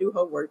 I can't do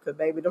her work because,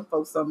 baby, them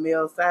folks something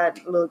else.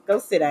 Look, go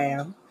sit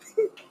down.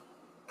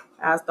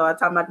 I start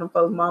talking about them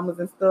folks' mamas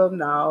and stuff.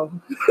 No.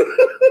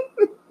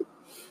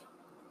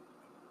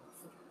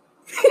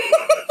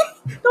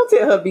 Don't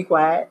tell her be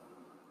quiet.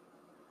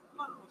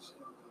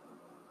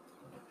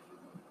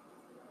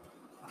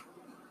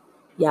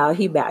 Y'all,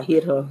 he about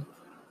hit her.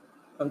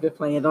 I'm just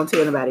playing. Don't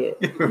tell nobody it.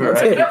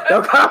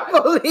 Don't call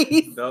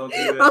police. Don't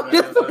do that. I'm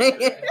just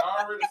playing.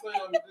 I already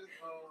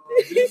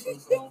said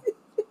so.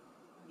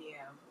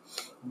 Yeah.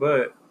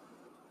 But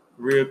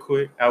real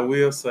quick, I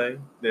will say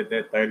that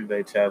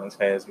 30-day challenge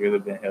has really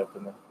been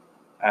helping them.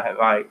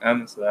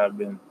 Honestly, I've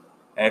been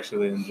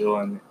actually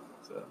enjoying it.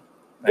 So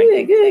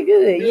good.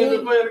 You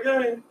been playing the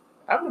game?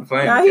 I've been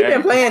playing. No, he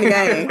been playing the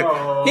game.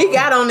 He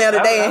got on there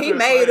today, and he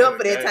made up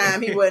for that game.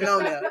 time he wasn't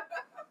on there.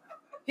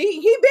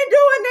 He been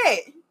doing that.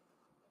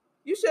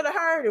 You should have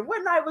heard it.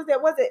 What night was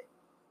that? Was it?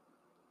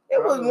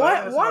 It was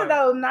one of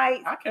those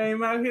nights. I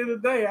came out here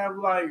today. I was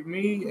like,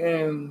 me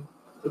and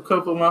a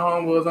couple of my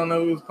homeboys, I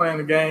know we was playing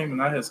the game,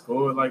 and I had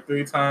scored like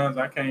 3 times.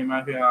 I came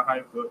out here, I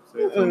hyped up.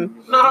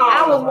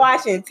 I was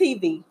watching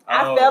TV.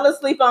 I fell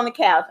asleep on the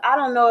couch. I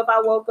don't know if I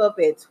woke up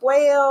at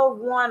 12,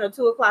 1, or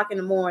 2 o'clock in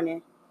the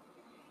morning.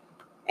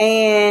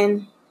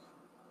 And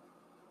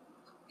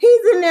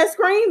he's in there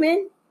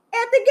screaming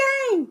at the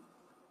game.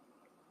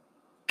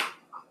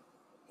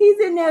 He's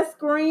in there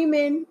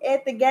screaming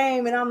at the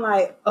game, and I'm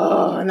like,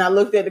 oh, and I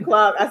looked at the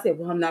clock. I said,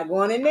 well, I'm not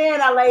going in there,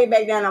 and I laid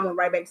back down. I went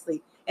right back to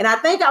sleep. And I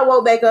think I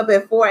woke back up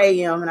at 4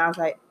 a.m., and I was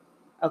like,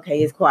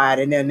 okay, it's quiet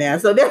in there now.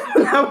 So that's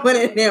when I went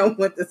in there and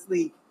went to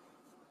sleep.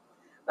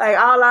 Like,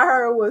 all I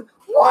heard was,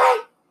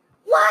 what?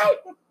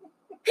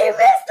 He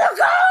missed the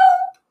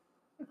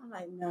goal? I'm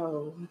like,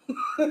 no.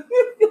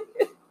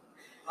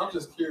 I'm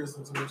just curious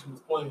into what you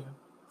was playing.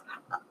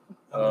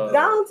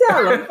 Don't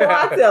tell him before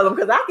I tell him,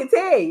 because I can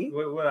tell you.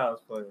 What I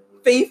was playing?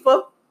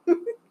 FIFA.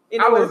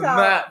 I was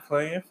not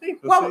playing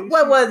FIFA.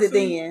 What was it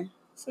then?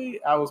 See,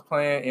 I was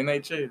playing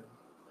NHL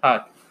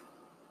hockey.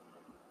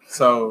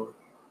 So,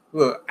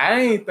 look, I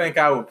didn't think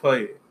I would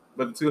play it,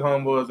 but the 2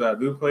 homeboys that I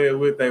do play it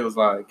with, they was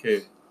like,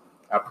 "Hey,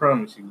 I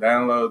promise you,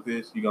 download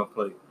this, you gonna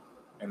play it."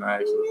 And I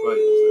actually played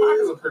it.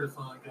 Hockey's a pretty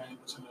fun game,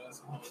 but you know,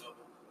 that's a whole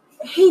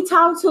other. He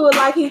talked to it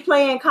like he's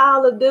playing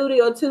Call of Duty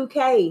or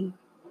 2K.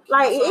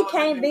 Like, it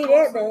can't be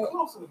that bad.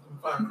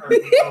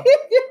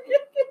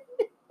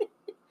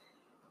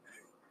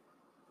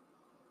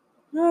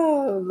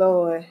 Oh,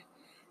 Lord.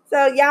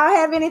 So, y'all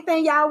have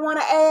anything y'all want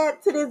to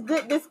add to this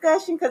good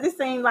discussion? Because it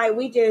seemed like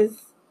we just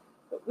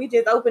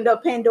opened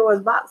up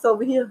Pandora's box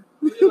over here.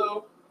 You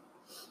know.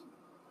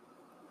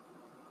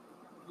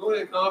 Go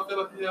ahead, Carl. I feel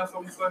like you have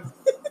something to say.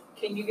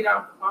 Can you get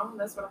off the phone?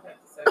 That's what I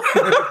have to say.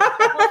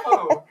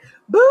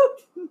 Boop.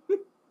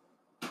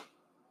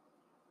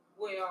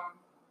 Well,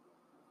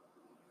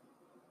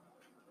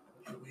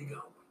 here we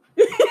go.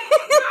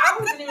 I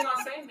wasn't even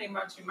gonna say anything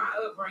about you. My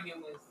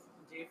upbringing was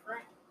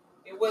different.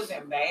 It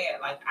wasn't bad.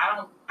 Like,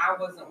 I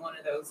wasn't one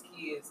of those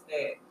kids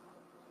that,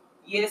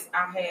 yes,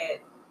 I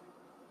had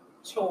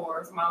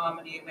chores. My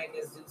mama did make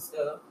us do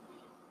stuff,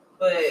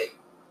 but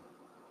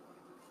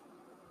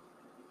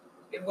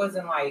it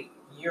wasn't like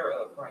your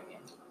upbringing.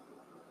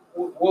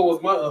 What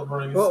was my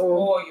upbringing?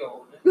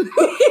 Spoiled.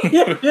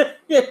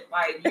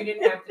 Like, you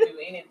didn't have to do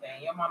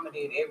anything. Your mama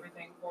did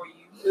everything for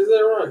you. Is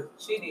that right?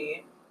 She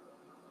did.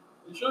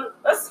 You sure?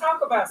 Let's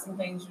talk about some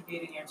things you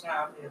did in your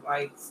childhood,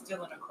 like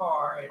stealing a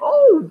car.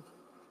 And,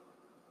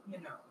 you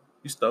know.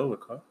 You stole a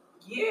car?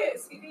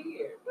 Yes, he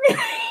did.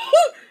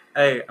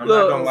 Hey, I'm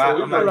not gonna lie.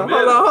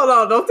 Hold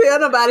on. Don't tell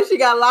nobody she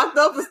got locked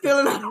up for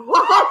stealing at Walmart.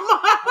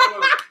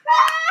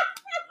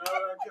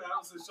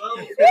 No,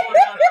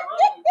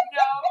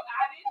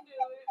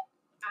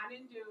 I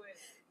didn't do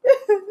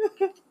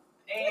it.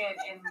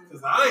 And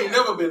because I ain't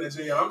never been in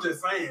jail. I'm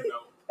just saying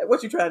though.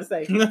 What you trying to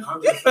say?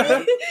 I'm just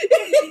saying.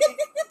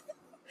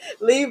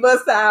 Leave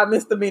us out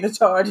misdemeanor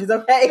charges,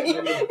 okay?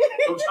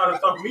 Don't try to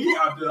throw me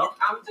out there.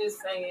 I'm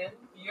just saying,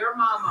 your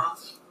mama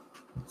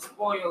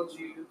spoiled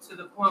you to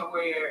the point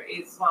where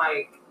it's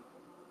like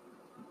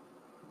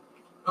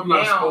I'm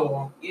not Now,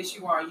 spoiled. yes,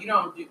 you are. You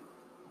don't do.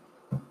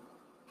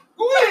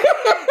 Go ahead.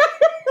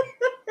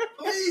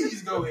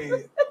 Please go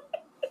ahead.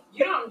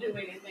 You don't do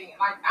anything.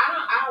 Like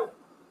I don't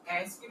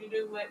ask you to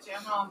do much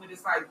at home, but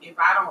it's like if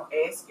I don't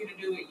ask you to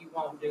do it, you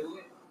won't do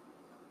it.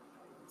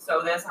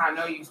 So that's how I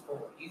know you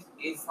spoiled.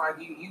 It's like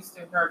you used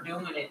to her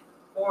doing it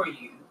for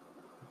you.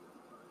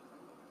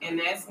 And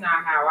that's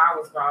not how I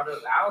was brought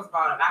up. I was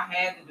brought up, I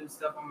had to do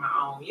stuff on my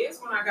own. Yes,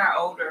 when I got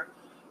older,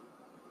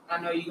 I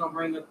know you're going to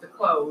bring up the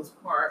clothes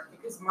part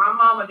because my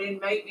mama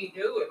didn't make me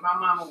do it. My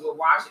mama would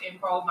wash and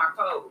fold my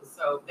clothes.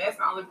 So that's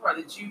the only part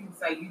that you can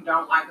say you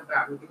don't like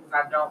about me because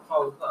I don't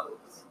fold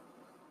clothes.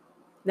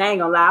 I ain't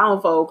gonna lie, I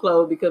don't fold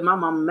clothes because my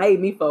mama made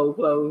me fold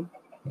clothes.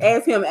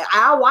 Ask him,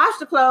 I'll wash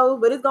the clothes,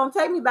 but it's gonna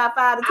take me about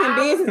 5 to 10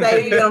 business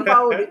days to get them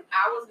folded.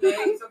 I was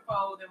made to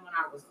fold them when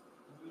I was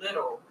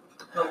little,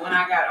 but when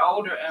I got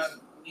older,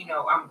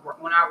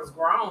 when I was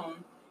grown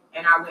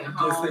and I went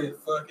home. Just said,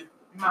 fuck it.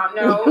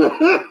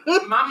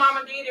 My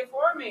mama did it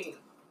for me.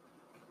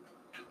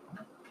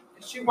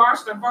 She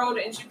washed them,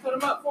 folded, and she put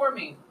them up for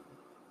me.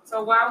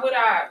 So why would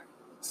I?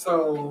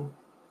 So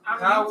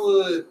how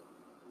would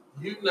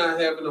you not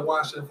having to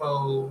wash and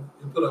fold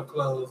and put up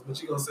clothes,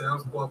 but you gonna say I'm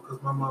spoiled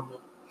because my mama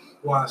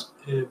washed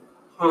and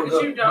hung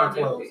up my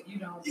clothes? You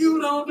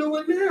don't do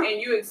it now.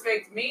 And you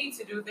expect me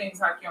to do things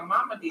like your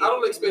mama did. I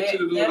don't expect you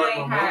to do it like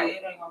my mama.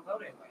 It ain't gonna go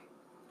that way.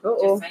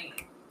 Uh-oh. Just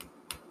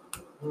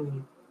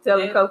saying. Tell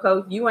him,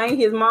 Coco, you ain't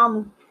his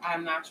mama.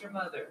 I'm not your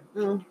mother.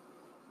 Mm.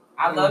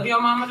 I love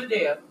your mama to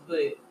death,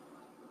 but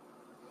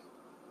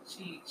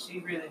she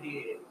really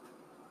did.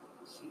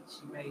 She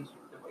made you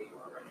the way you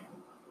are right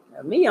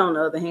now. Me, on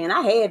the other hand,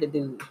 I had to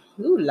do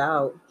it. Ooh,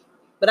 Lord.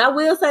 But I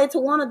will say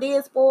Tawana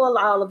did spoil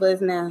all of us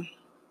now.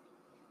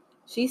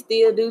 She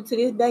still do to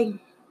this day.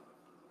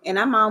 And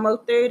I'm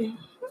almost 30.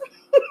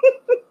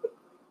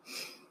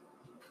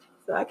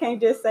 So I can't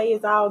just say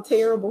it's all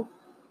terrible.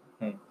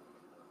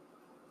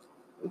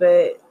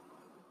 But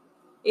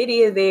it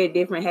is very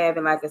different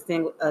having like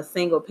a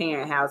single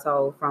parent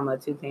household from a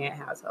 2-parent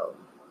household.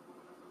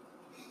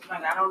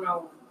 Like I don't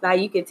know.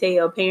 Like you can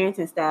tell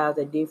parenting styles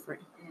are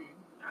different.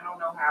 I don't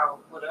know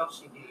what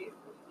else she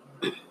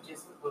did.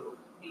 Just little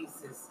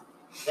pieces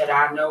that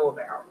I know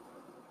about.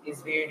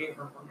 It's very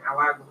different from how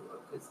I grew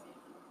up because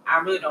I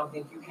really don't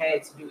think you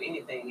had to do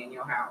anything in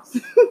your house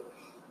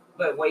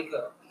but wake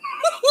up.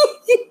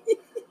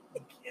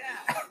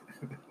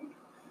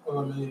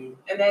 I mean,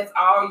 and that's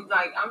all.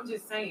 Like I'm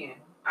just saying,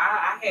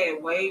 I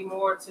had way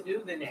more to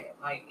do than that.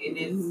 Like it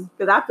is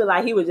because I feel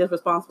like he was just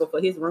responsible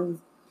for his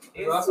room.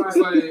 That's what I'm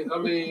saying. I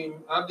mean,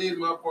 I did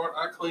my part.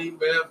 I cleaned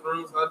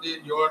bathrooms. I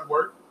did yard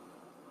work.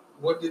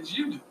 What did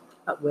you do?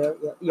 Well,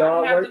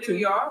 yard work too.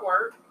 Yard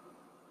work.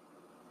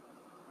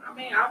 I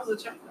mean, I was a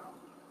child.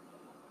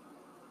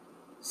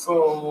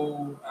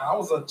 So I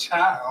was a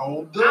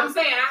child. I'm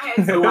saying I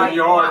had to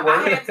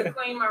I had to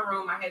clean my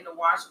room. I had to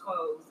wash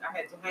clothes. I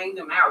had to hang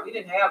them out. We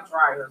didn't have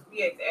dryers.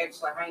 We had to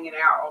actually hang it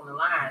out on the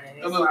line. And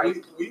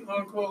it's we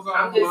hung clothes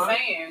out on the line. I'm just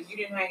saying, you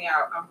didn't hang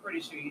out. I'm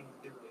pretty sure you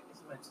didn't do it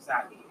as much as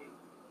I did it.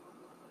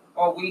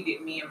 Or we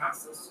did. Me and my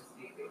sisters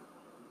did it.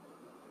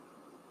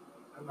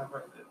 I'm not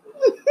right.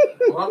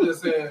 Well, I'm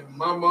just saying,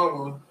 my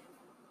mama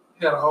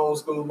had an old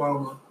school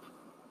mama.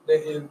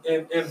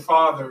 And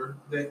father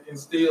that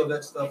instilled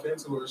that stuff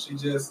into her. She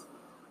just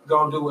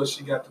gonna do what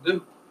she got to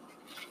do.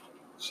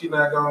 She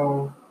not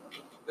gonna.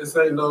 This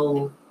ain't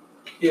no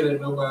hit at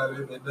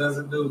nobody that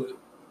doesn't do it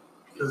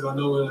because I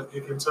know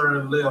it can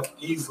turn left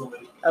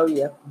easily. Oh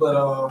yeah.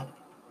 But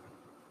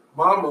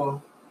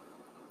mama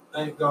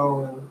ain't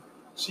gonna.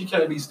 She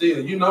can't be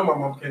still. You know my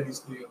mama can't be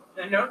still.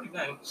 I know you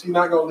can't. She's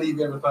not gonna leave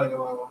everything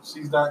alone.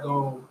 She's not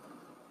gonna.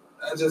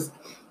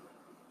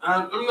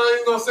 I'm not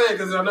even gonna say it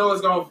because I know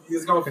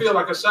it's gonna feel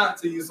like a shot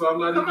to you. So I'm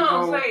not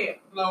gonna say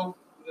it. No,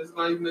 it's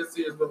not even that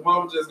serious. But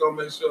mama just gonna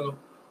make sure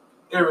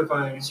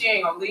everything. She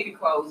ain't gonna leave the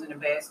clothes in the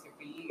basket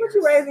for years. What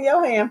you raising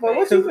your hand for?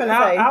 What you finna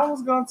say? I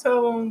was gonna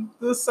tell them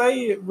to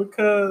say it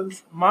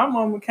because my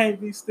mama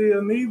can't be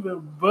still neither.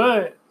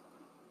 But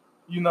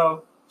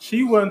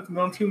she wasn't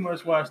gonna too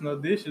much wash no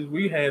dishes.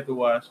 We had to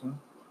wash them.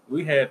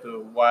 We had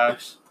to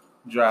wash,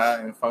 dry,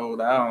 and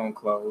fold our own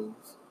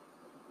clothes.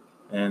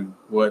 And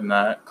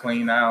whatnot,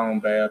 clean our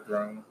own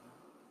bathroom.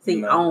 See,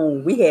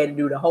 we had to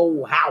do the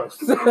whole house.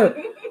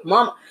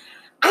 Mama,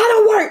 I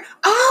done work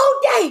all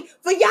day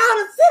for y'all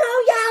to sit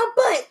on y'all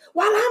butt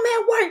while I'm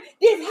at work.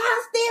 This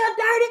house still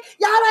dirty.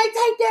 Y'all ain't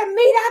take that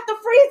meat out the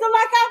freezer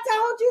like I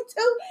told you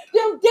to.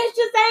 Them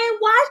dishes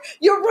ain't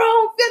washed. Your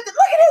room filthy.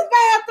 Look at this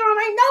bathroom.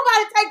 Ain't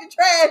nobody take the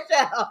trash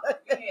out.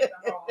 You had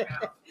the whole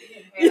house.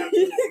 You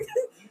didn't have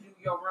to. You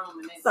do your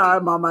room and then.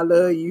 Sorry, Mom, I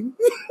love you.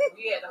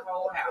 We had the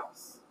whole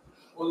house.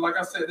 Well, like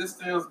I said, this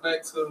stems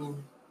back to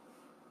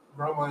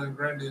grandma and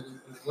granddaddy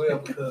as well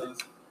because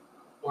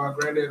while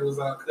granddaddy was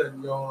out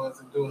cutting yards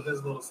and doing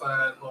his little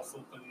side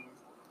hustle things,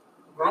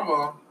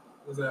 grandma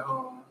was at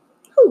home.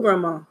 Who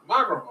grandma?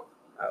 My grandma.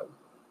 Oh.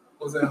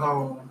 Was at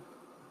home,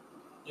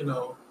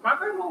 My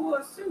grandma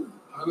was too.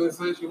 I didn't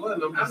say she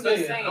wasn't. I'm just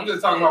saying. I'm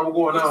just talking about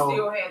what's going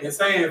on in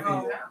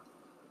Sandfield.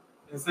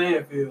 in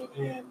Sandfield,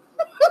 and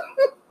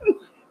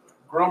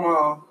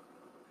Grandma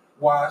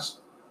washed,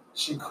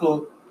 she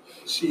cooked,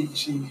 she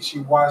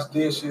washed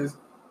dishes.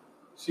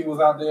 She was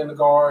out there in the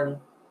garden.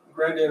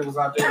 Granddaddy was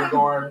out there in the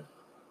garden.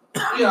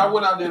 Yeah, I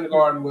went out there in the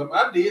garden with him.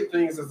 I did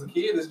things as a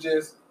kid. It's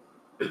just,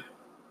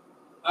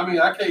 I mean,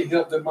 I can't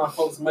help that my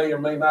folks may or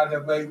may not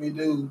have made me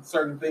do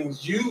certain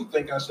things you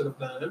think I should have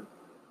done.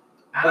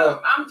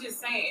 I'm just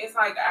saying, it's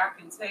like I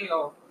can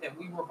tell that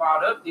we were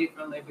brought up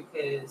differently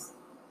because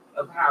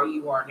of how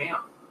you are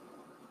now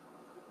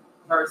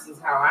versus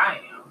how I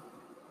am.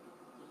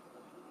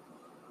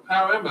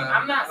 How am I?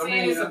 I'm not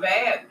saying it's a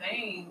bad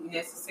thing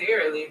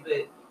necessarily,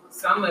 but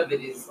some of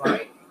it is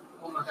like,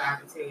 oh my God, I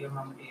can tell your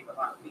mama did a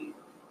lot of it.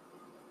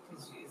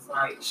 It's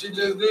like she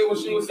just did what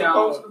she was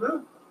supposed to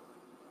do.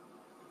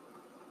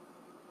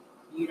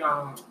 You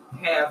don't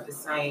have the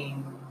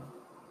same,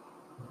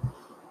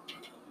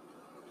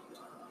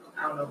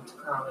 I don't know what to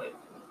call it,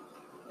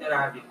 that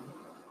I do.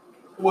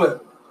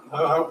 What?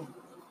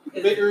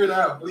 Figure it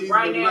out, please.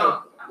 Right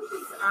now,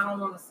 I don't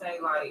want to say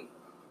like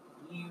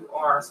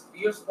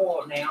you're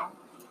spoiled now.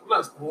 I'm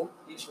not spoiled.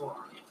 Yes, you are.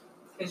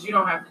 Because you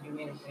don't have to do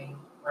anything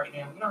right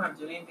now. You don't have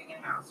to do anything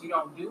in the house. You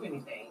don't do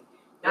anything.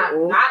 Not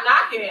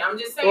knocking it. I'm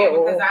just saying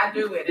because I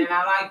do it and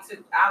I like to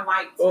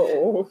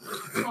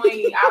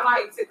clean. I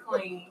like to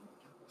clean.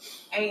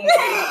 And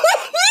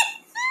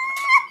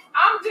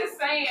I'm just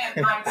saying,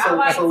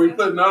 like, so we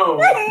putting on.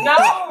 No,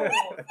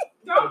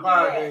 don't do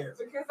that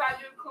because I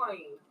do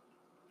clean.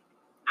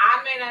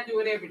 I may not do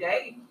it every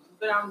day,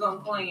 but I'm gonna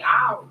clean.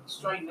 I'll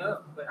straighten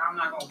up, but I'm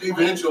not gonna clean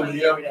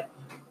eventually. Every day.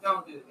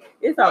 Don't do that.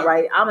 It's all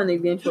right. I'm an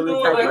eventually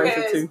type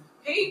person too.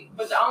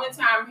 But the only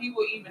time he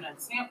will even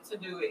attempt to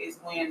do it is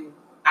when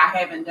I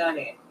haven't done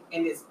it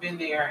and it's been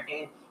there,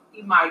 and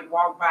he might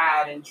walk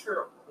by it and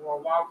trip or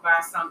walk by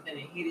something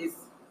and hit his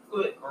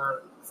foot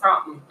or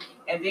something,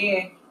 and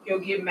then he'll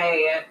get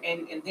mad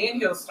and then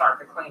he'll start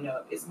to clean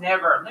up. It's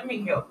never let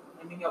me help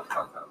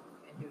Coco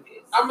and do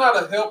this. I'm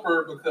not a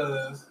helper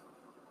because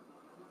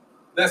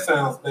that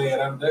sounds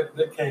bad.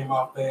 That came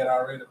off bad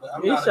already, but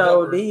I'm not a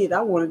helper. Did.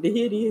 I wanted to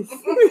hear this.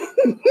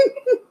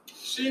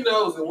 She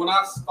knows that when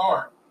I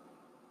start,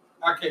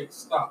 I can't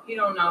stop. You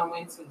don't know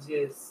when to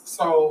just.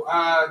 So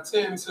I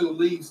tend to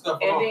leave stuff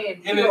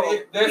alone. And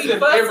that's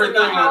in everything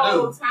I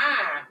do.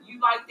 Time. You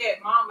like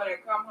that mama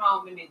that come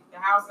home and the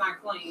house not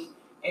clean,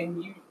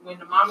 and you when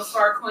the mama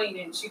start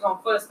cleaning, she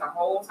gonna fuss the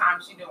whole time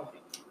she doing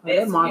it.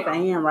 That's Martha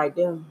Ann right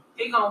there.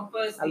 He gonna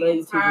fuss the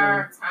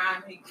entire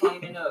time he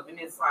cleaning up, and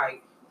it's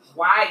like,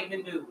 why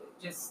even do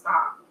it? Just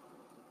stop.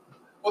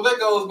 Well, that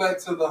goes back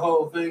to the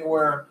whole thing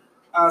where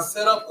I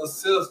set up a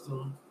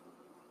system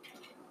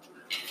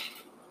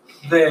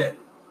that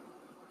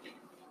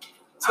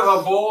to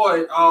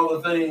avoid all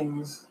the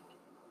things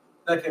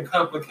that can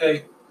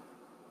complicate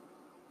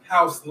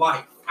house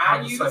life.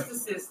 I use the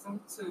system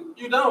to.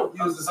 You don't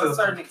use the system. To a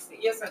certain extent.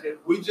 Yes, I do.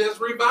 We just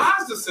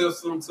revised the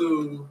system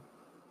to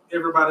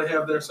everybody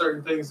have their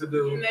certain things to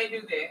do. And they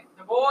do that.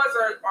 The boys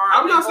are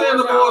I'm not saying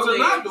the boys are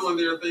not doing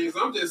their things.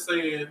 I'm just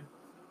saying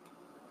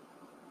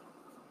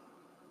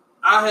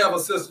I have a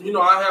system. You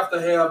know, I have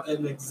to have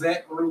an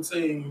exact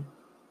routine.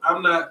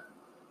 I'm not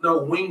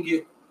wing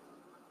it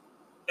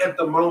at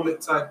the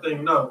moment type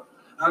thing. No.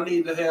 I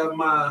need to have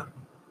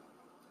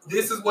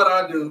this is what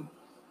I do.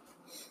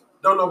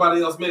 Don't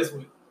nobody else mess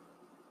with.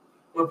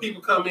 When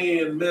people come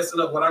in messing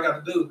up what I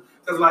got to do.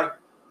 Because like,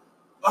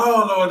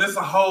 oh Lord, this is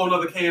a whole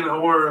other can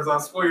of worms. I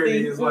swear it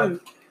is. Like,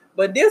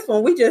 but this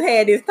one, we just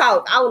had this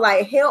talk. I was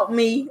like, help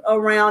me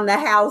around the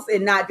house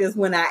and not just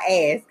when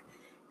I ask.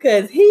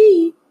 Because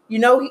he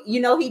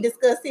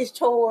discussed his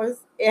chores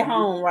at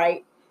home,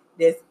 right?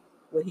 That's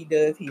what he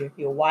does here.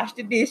 He'll wash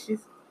the dishes.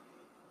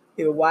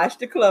 He'll wash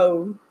the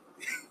clothes.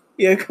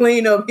 He'll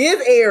clean up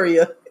his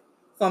area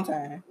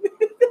sometimes.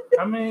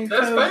 I mean,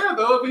 that's fair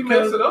though if he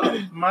mess it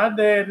up. My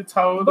daddy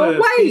told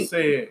us, he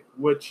said,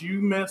 what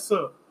you mess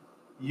up,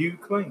 you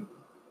clean.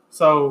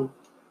 So,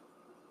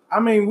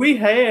 I mean, we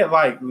had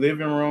like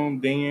living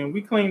room then.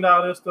 We cleaned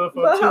all this stuff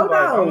up too. Like,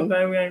 the only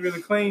thing we ain't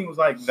really clean was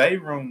like their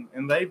room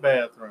and their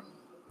bathroom.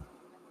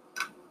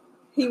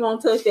 He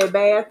won't touch that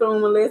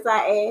bathroom unless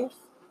I ask.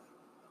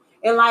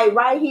 And like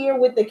right here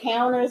with the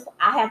counters,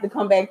 I have to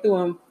come back through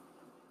and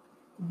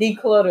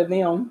declutter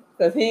them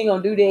because he ain't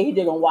gonna do that. He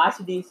just gonna wash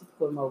the dishes,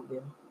 put them over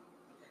there.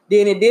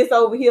 Then if this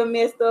over here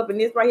messed up and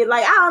this right here,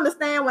 like I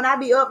understand when I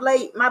be up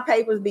late, my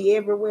papers be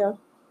everywhere.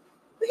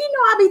 But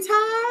I be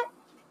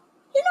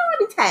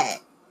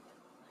tired.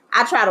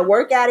 I try to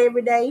work out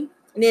every day.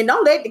 And then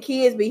don't let the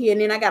kids be here.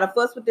 And then I gotta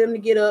fuss with them to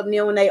get up. And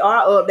then when they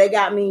are up, they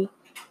got me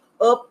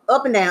up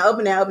and down, up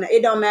and down, up and down.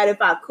 It don't matter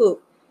if I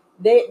cook.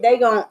 They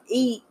gonna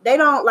eat. They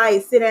don't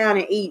like sit down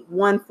and eat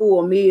one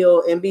full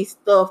meal and be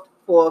stuffed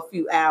for a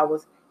few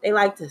hours. They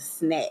like to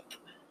snack.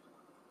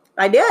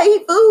 Like they'll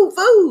eat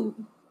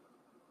food.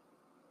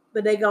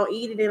 But they gonna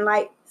eat it in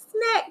like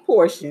snack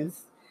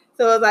portions.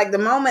 So it's like the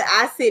moment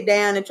I sit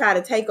down and try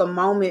to take a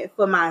moment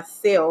for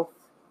myself,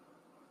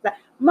 Like,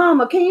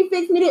 Mama, can you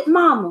fix me this?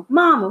 Mama,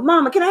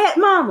 can I have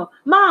Mom.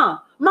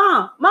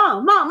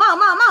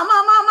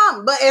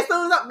 But as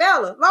soon as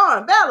Bella,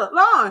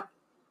 Lauren,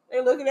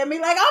 they looking at me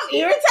like I'm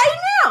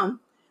irritating them.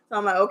 So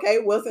I'm like, okay,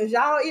 well, since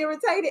y'all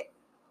irritated,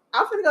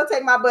 I'm finna go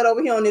take my butt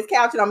over here on this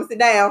couch and I'm gonna sit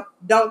down.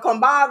 Don't come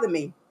bother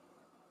me.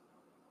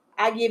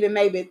 I give it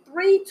maybe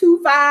 3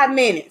 to 5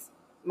 minutes.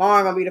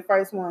 Lauren gonna be the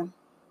first one.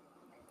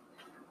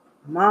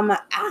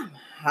 Mama, I'm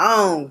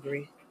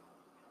hungry.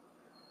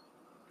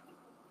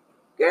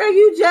 Girl,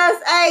 you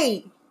just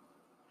ate.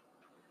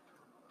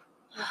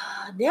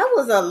 That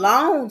was a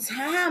long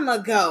time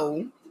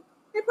ago.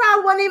 It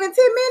probably wasn't even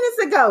 10 minutes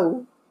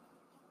ago.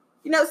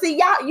 You know, see,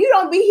 y'all, you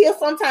don't be here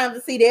sometimes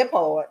to see that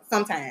part.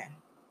 Sometimes.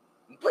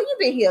 Well, you've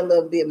been here a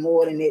little bit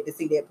more than that to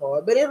see that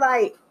part. But it's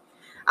like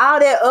all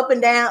that up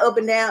and down,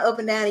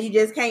 and you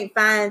just can't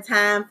find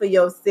time for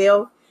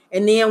yourself.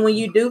 And then when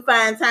you do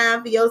find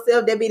time for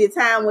yourself, that be the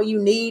time when you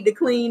need to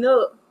clean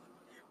up.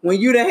 When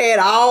you done had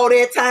all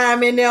that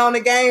time in there on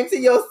the game to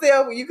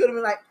yourself, when you could have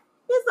been like,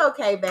 it's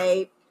okay,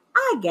 babe.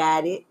 I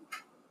got it.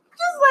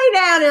 Just lay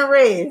down and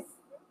rest.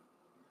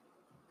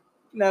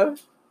 No?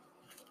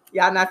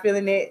 Y'all not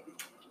feeling that?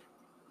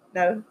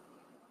 No?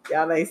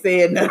 Y'all ain't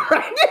saying nothing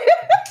right now.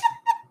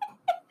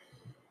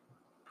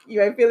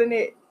 You ain't feeling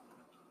it?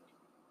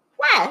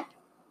 Why?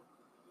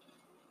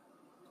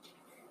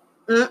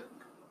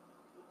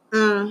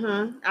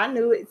 I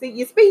knew it. See,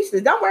 you're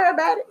speechless. Don't worry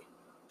about it.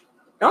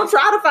 Don't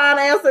try to find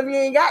an answer if you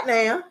ain't got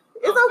now.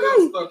 It's I'm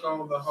okay. still stuck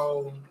on the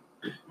whole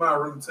my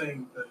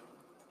routine thing.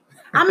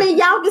 I mean,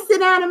 y'all can sit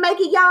down and make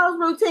it y'all's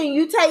routine.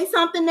 You take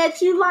something that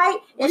you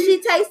like, and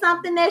she takes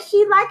something that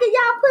she like, and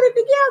y'all put it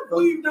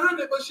together. We've done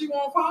it, but she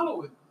won't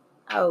follow it.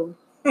 Oh.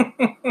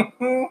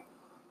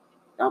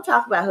 Don't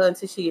talk about her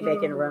until she get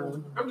back in the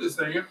room. I'm just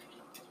saying.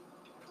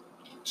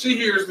 She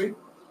hears me.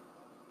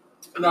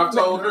 And I've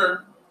told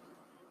her,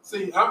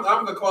 see,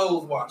 I'm the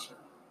clothes washer.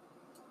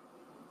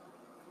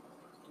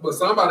 But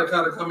somebody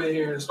kind of come in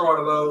here and start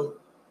a load,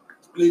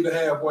 leave it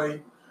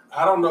halfway.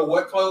 I don't know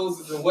what clothes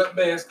is in what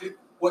basket,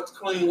 what's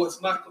clean,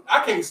 what's not clean.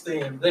 I can't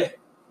stand that.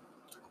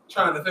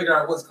 Trying to figure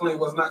out what's clean,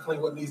 what's not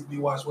clean, what needs to be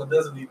washed, what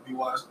doesn't need to be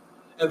washed.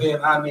 And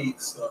then I need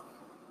stuff.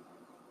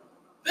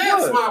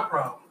 That's my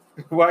problem.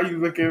 Why you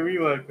look at me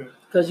like that?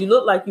 Because you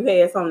look like you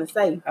had something to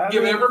say.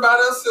 Give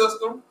everybody a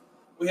system.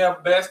 We have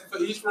a basket for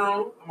each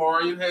room.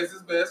 Marion has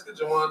his basket.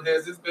 Joanne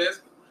has his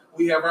basket.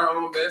 We have our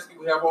own basket.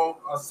 We have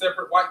a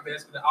separate white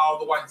basket that all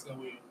the whites go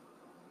in.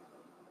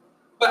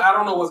 But I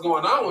don't know what's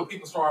going on when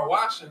people start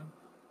washing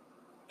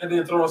and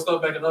then throwing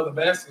stuff back in other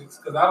baskets,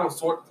 because I don't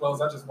sort the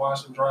clothes. I just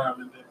wash and dry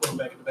them and then put them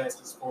back in the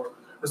baskets for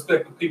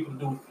respective people to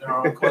do their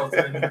own clothes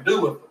and they need to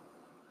do with them.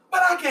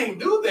 But I can't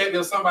do that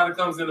if somebody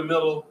comes in the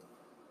middle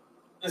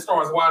and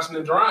starts washing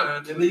and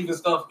drying and leaving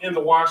stuff in the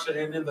washer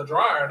and in the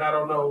dryer, and I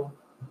don't know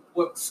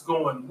what's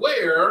going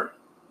where.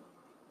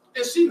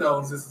 And she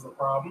knows this is a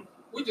problem.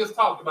 We just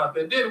talked about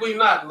that. Did we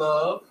not,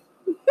 love?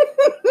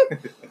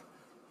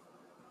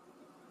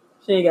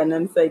 She ain't got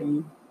nothing to say to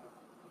you.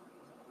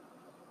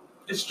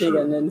 It's She ain't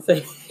got true. nothing to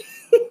say.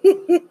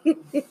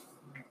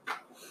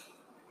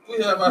 We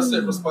have our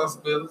set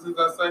responsibilities.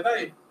 I say,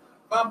 hey,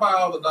 if I buy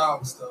all the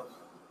dog stuff,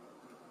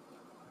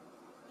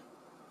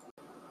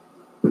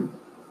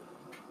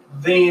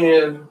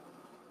 then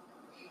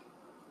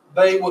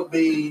they would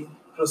be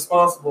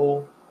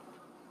responsible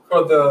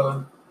for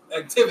the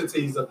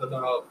activities of the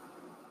dog.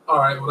 All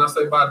right, when I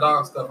say buy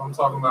dog stuff, I'm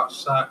talking about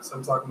shots,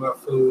 I'm talking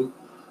about food,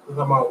 I'm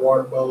talking about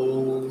water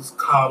bowls,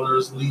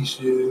 collars,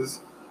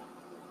 leashes,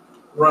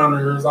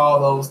 runners, all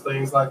those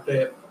things like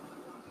that.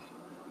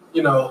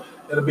 You know,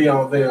 it'll be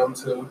on them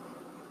to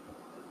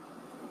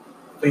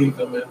feed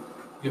them and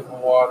give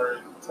them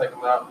water and take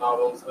them out and all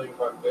those things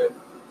like that.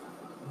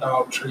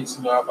 Dog treats,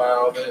 you know, I buy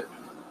all that.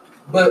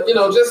 But, you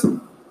know, just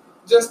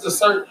a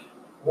certain,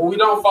 when we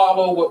don't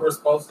follow what we're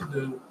supposed to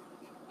do,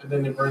 and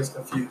then it brings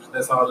confusion.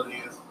 That's all it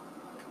is.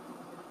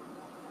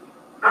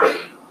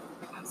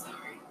 I'm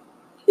sorry.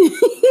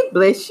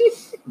 Bless you.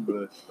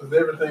 But Because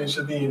everything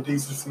should be in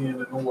decency and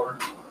in order.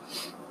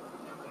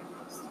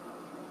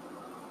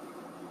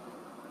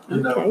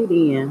 You know, Okay,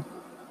 then.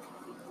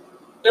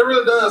 it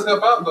really does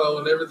help out, though,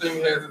 and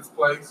everything has its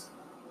place.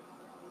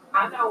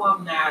 I know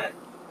I'm not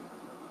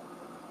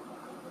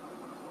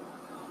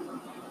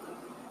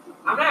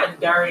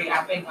dirty.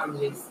 I think I'm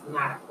just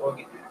not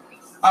organized.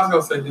 I was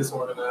going to say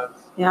disorganized.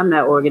 Yeah, I'm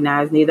not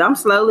organized neither. I'm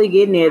slowly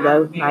getting there,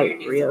 though. I'm very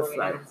Like, real slow.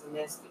 disorganized, and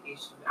that's the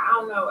issue. I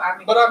don't know. I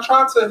mean, But I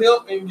try to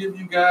help and give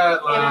you and I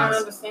guidelines.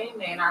 understand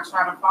that, and I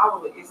try to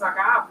follow it. It's like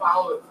I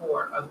follow it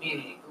for a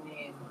minute, and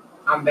then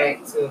I'm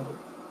back to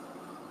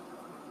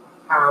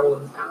how I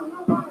was. I don't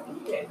know why I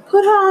do that.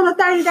 Put her on a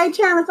 30-day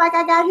challenge like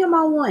I got him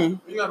on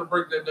one. You got to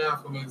break that down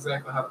for me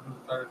exactly how to do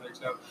the 30-day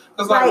challenge.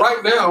 Because like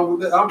right now,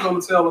 I'm going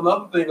to tell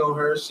another thing on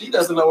her. She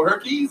doesn't know where her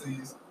keys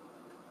is.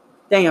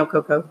 Damn,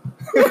 Coco.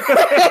 Her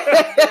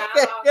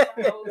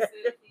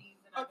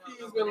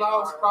keys been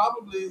lost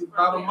probably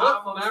about a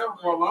month now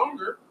or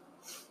longer.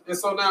 And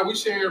so now we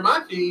sharing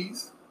my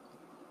keys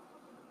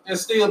and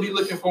still be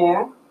looking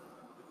for them.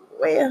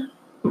 Well,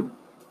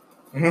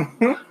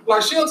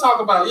 Like she'll talk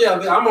about,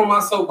 I'm on my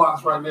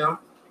soapbox right now.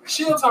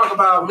 She'll talk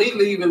about me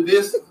leaving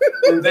this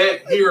and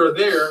that here or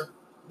there,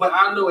 but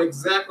I know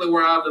exactly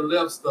where I've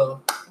left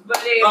stuff. But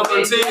Up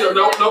until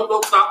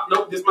nope, stop,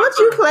 nope, this my What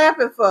turn. you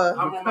clapping for?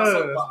 I'm on my Because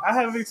soapbox. I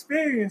have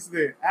experienced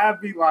it. I'd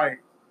be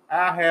like,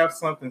 I have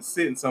something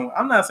sitting somewhere.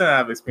 I'm not saying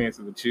I've experienced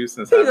it with you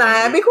since He I've been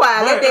lying. here, Be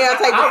quiet. Let but Dale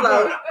take the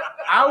flow.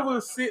 I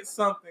will sit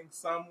something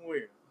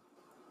somewhere,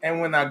 and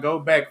when I go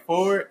back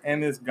for it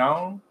and it's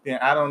gone, then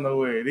I don't know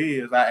where it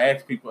is. I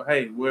ask people,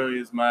 "Hey, where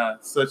is my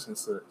such and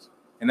such?"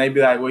 And they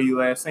be like, "Where you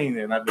last seen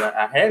it?" And I be like,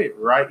 "I had it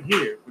right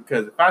here."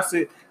 Because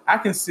if I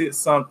can sit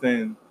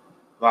something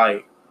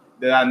like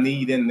that I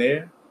need in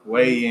there,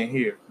 way in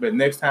here. But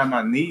next time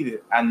I need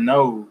it, I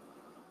know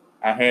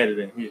I had it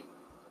in here.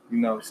 You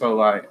know, so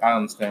like I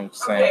understand what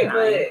you're saying.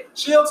 Okay, but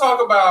She'll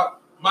talk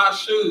about my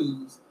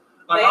shoes.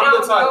 Like they I'm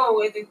don't the type.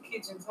 go at the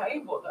kitchen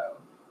table though.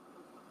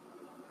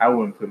 I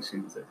wouldn't put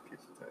shoes at the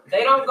kitchen table.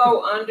 They don't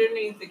go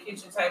underneath the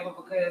kitchen table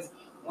because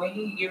when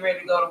he get ready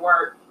to go to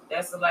work,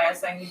 that's the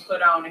last thing he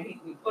put on, and he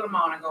put them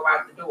on and go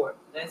out the door.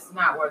 That's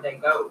not where they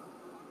go.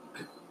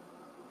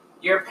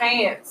 Your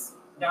pants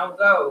don't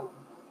go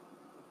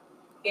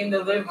in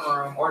the living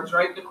room or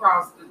draped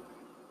across the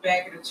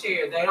back of the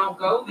chair. They don't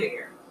go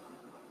there.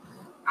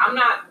 I'm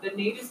not the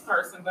neatest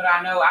person, but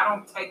I know I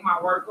don't take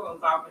my work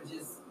clothes off and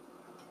just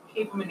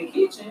keep them in the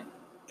kitchen.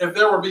 If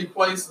there would be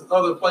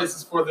other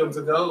places for them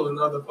to go and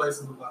other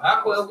places of the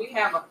house. Well, we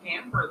have a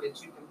pamper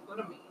that you can put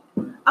them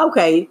in.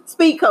 Okay,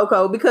 speak,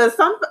 Coco, because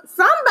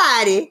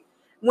somebody,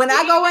 when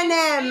I go in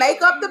there and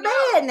make up the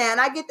bed now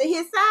and I get to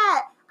his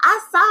side, I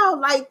saw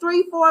like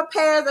 3-4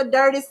 pairs of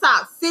dirty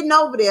socks sitting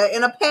over there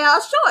in a pair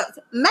of shorts,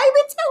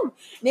 maybe 2.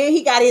 Then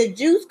he got his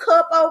juice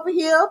cup over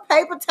here,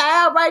 paper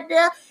towel right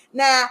there.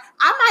 Now,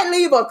 I might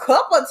leave a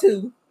cup or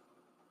 2.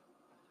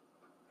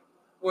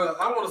 Well,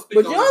 I want to speak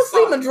But on you don't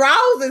see the my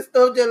drawers and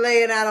stuff just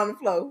laying out on the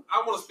floor.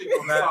 I want to speak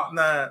on the socks.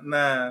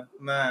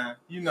 Nah.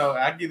 You know,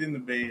 I get in the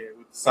bed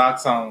with the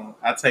socks on.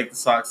 I take the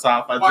socks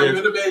off. While you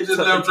in the bed, just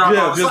left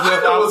off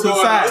to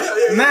the side.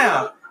 Yeah.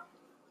 Now,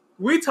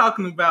 we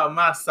talking about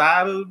my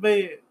side of the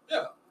bed.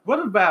 Yeah. What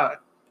about?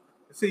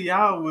 See,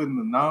 y'all wouldn't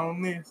have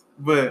known this,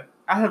 but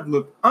I have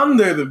looked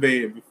under the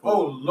bed before.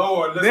 Oh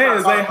Lord, there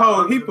is a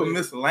whole heap of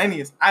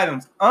miscellaneous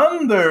items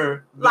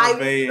under the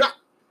bed.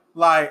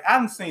 Like I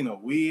done seen a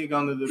wig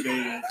under the bed, a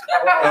beer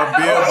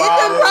It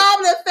bottle.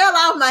 probably fell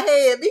off my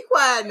head. Be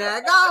quiet now.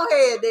 Go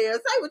ahead, there.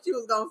 Say what you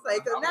was gonna say,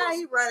 because now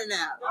he's running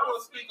out. I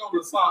want to speak on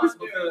the socks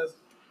because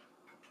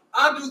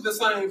I do the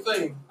same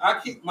thing. I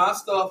keep my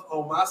stuff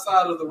on my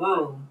side of the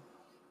room,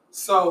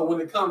 so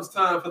when it comes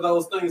time for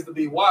those things to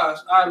be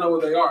washed, I know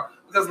where they are.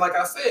 Because, like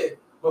I said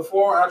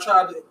before, I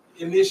tried to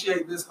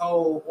initiate this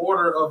whole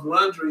order of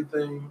laundry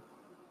thing.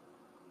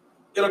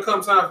 It'll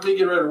come time for me to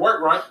get ready to work,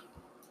 right?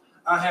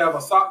 I have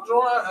a sock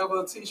drawer, I have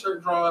a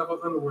t-shirt drawer, I have an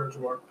underwear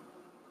drawer.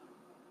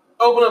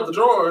 Open up the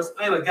drawers,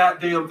 ain't a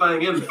goddamn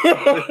thing in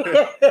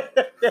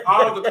there.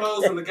 All the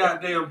clothes in the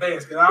goddamn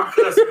basket. I'm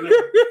cussing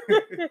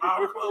it.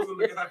 All the clothes in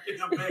the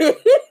goddamn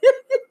basket.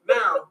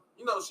 Now,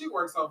 you know, she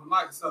works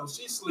overnight, so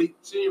she sleep.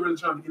 She ain't really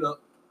trying to get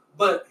up.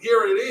 But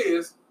here it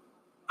is.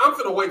 I'm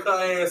finna wake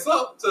her ass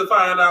up to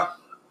find out,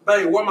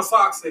 babe, where my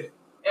socks at?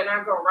 And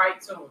I go right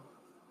to them.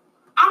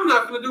 I'm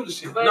not gonna do the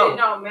shit. But no. It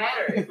don't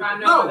matter if I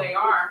know where they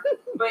are.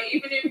 But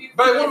even if you...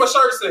 Babe, where my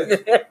shirts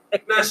at?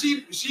 Now,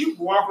 she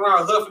walk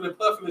around huffing and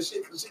puffing and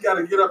shit because she got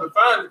to get up and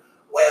find it.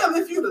 Well,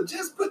 if you'd have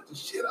just put the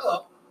shit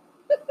up.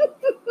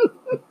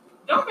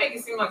 Don't make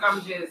it seem like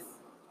I'm just...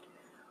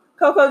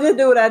 Coco, just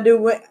do what I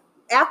do.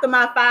 After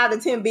my 5 to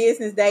 10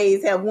 business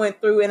days have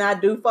went through and I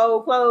do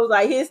fold clothes,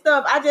 like his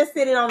stuff, I just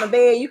sit it on the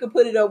bed. You can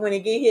put it up when it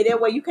get here. That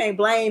way you can't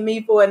blame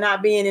me for it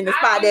not being in the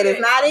spot that it's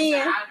not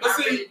in. But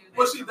see,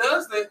 when she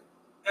does that,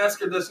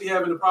 ask her, does she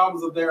have any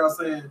problems up there?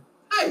 Saying,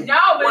 hey, no,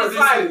 but it's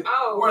like,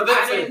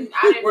 I didn't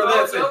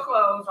fold your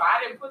clothes, or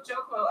I didn't put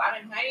your clothes, I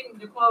didn't hang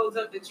the clothes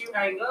up that you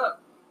hang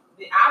up.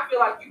 I feel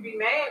like you'd be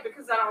mad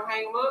because I don't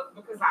hang them up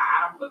because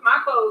I don't put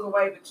my clothes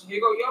away, but here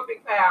go your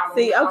big pile.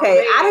 See,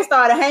 okay, I just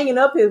started hanging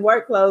up his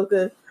work clothes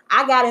because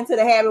I got into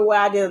the habit where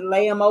I just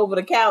lay him over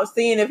the couch,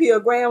 seeing if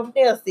he'll grab them.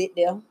 They'll sit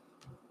there.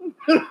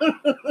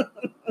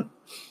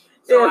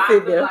 So I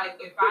feel like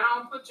if I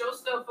don't put your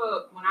stuff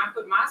up, when I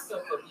put my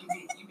stuff up,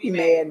 you be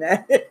mad.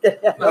 Now.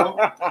 No,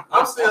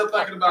 I'm still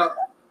thinking about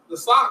the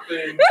sock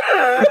thing.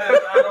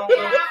 I don't know.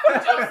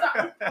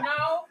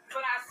 No,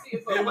 but I see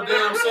it. And my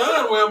damn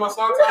son wearing my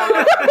socks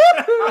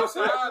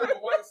outside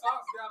and white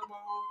socks got them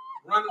on,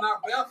 running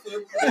out barefoot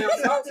with the damn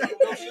socks on,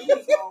 no shoes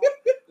on.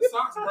 The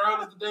socks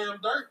brown as the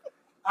damn dirt.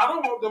 I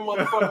don't want them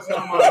motherfuckers no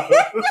more.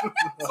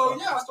 So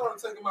yeah, I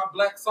started taking my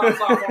black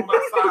socks off on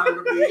my side of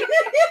the bed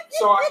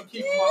so I can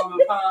keep them all in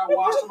the pile,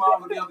 wash them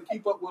all together,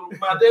 keep up with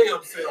my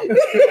damn self. But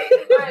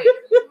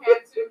you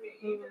had to,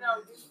 even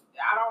though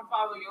I don't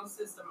follow your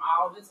system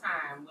all the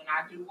time. When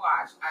I do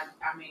wash,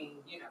 I mean,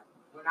 you know,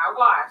 when I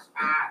wash,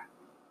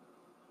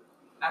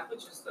 I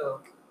put your stuff.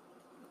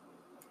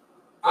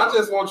 I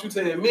just want you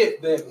to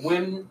admit that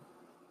when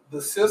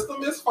the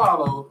system is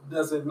followed,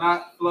 does it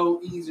not flow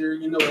easier?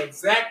 You know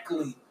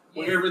exactly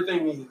where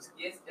everything is.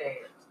 Yes,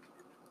 Dad.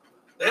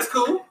 That's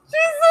cool.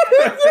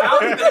 I'll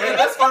be there.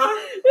 That's fine.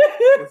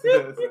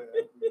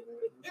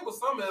 It was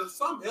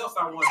something else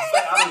I wanted to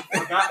say. I done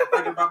forgot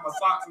thinking about my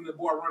socks and the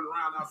boy running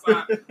around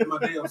outside in my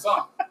damn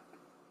sock.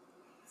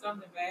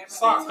 Something bad.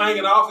 Socks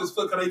hanging off his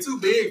foot because they too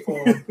big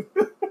for him.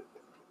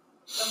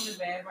 Something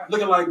bad.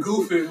 Looking like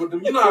Goofy with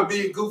them. You know how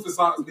big Goofy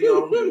socks be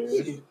on.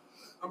 Shit.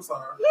 I'm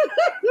sorry.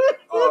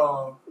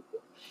 It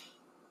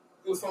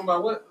was something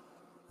about what?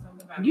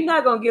 You're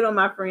not gonna get on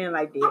my friend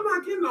like that. I'm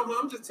not getting on her.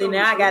 I'm just See, telling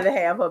now I you. gotta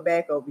have her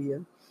back over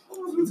here.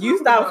 You You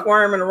stop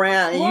squirming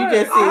around and you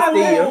just sit I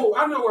still.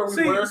 know where we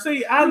were.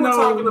 I We were know.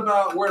 talking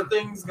about where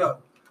things go.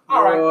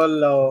 All right. Oh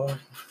Lord.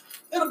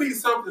 It'll be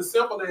something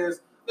simple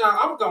as, now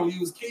I'm going to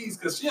use keys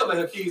because she'll let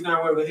her keys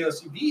down wherever the hell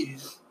she be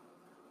is.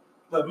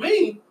 But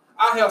me,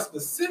 I have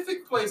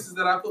specific places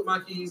that I put my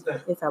keys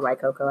down. It's all right,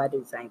 Coco. I do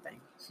the same thing.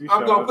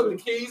 I'm going to put the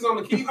keys on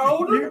the key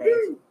holder.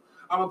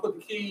 I'm going to put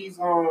the keys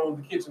on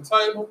the kitchen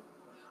table.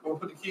 I'm going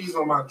to put the keys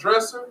on my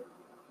dresser.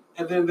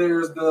 And then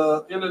there's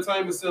the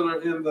entertainment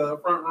center in the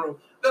front room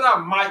that I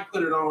might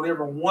put it on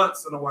every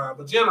once in a while.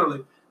 But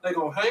generally, they're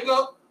going to hang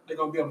up, they're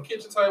going to be on the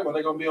kitchen table, or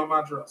they're going to be on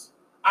my dresser.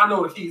 I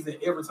know the keys there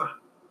every time.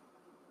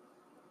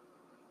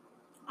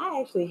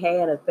 I actually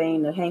had a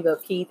thing to hang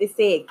up keys. It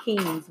said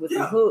keys with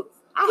some hooks.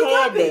 I You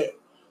had got that.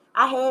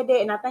 I had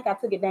that, and I think I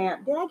took it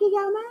down. Did I give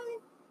y'all mine?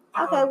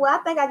 Okay, well,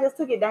 I think I just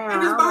took it down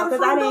And it's by the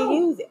because I front didn't door.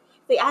 use it.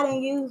 See, I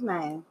didn't use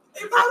mine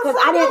It's by the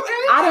because front door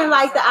I didn't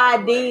like the every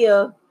time.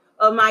 idea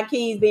of my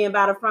keys being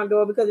by the front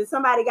door, because if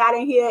somebody got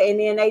in here and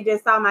then they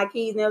just saw my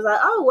keys and they was like,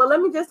 oh, well,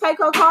 let me just take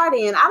her card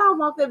in. I don't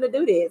want them to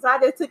do that. So I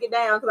just took it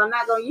down because I'm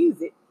not going to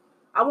use it.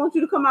 I want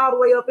you to come all the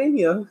way up in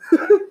here.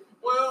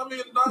 Well, I mean,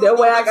 That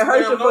way I can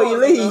hurt you before you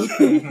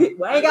leave.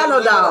 Well, I ain't got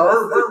no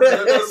dogs.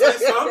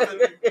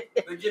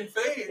 They're getting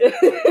fed.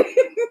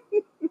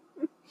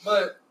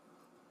 But,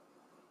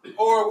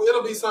 or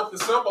it'll be something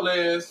simple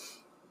as,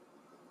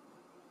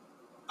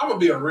 I'm going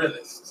to be a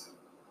realist.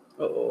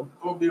 Uh-oh.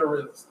 I'm going to be a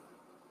realist.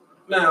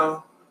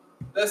 Now,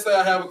 let's say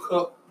I have a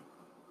cup.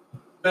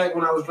 Back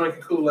when I was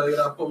drinking Kool-Aid,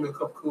 I put me a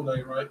cup of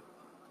Kool-Aid, right?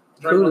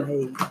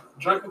 Kool-Aid.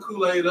 Drink my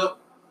Kool-Aid up.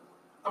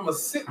 I'm going to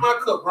sit my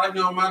cup right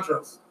here on my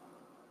dresser.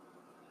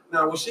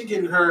 Now, when she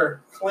get in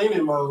her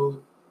cleaning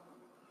mode,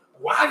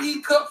 why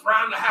these cups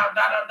around the house,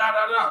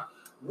 da-da-da-da-da?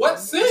 What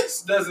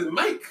sense does it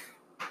make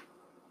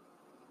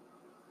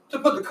to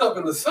put the cup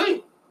in the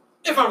sink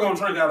if I'm going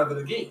to drink out of it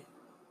again?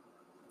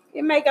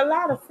 It make a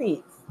lot of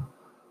sense.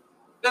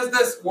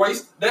 That's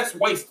waste. That's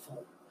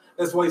wasteful.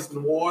 That's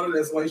wasting water.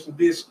 That's wasting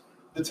dish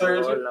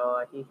detergent.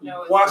 Oh,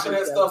 Lord. Washing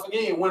that stuff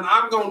again. When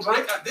I'm going to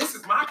drink, this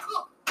is my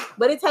cup.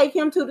 But it take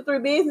him 2 to 3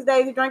 business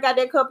days to drink out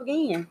that cup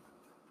again.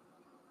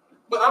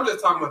 But I'm just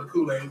talking about the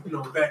Kool-Aid,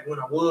 back when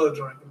I was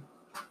drinking.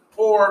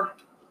 Or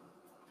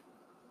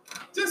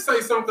just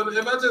say something.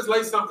 If I just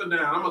lay something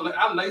down,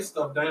 I lay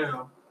stuff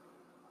down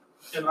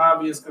in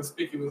obvious,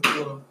 conspicuous,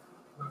 well,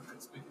 not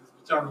conspicuous,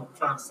 but y'all know what I'm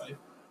trying to say.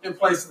 In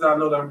places that I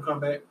know that I'm going to come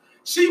back.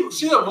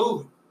 She'll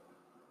move it.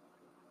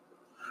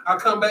 I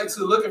come back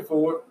to looking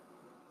for it.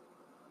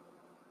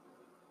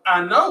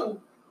 I know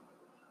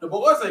the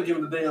boys ain't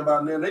giving a damn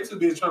about them. They too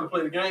busy trying to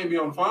play the game, be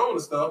on the phone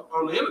and stuff,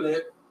 on the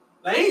internet.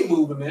 They ain't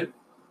moving it.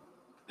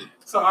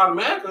 So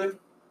automatically,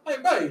 hey,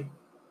 babe,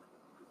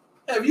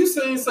 have you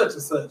seen such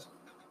and such?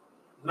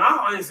 No,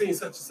 I ain't seen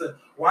such and such.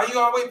 Why you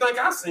always think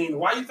I seen it?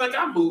 Why you think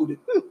I moved it?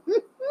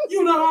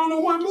 You know I don't know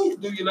what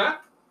moved, do you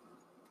not?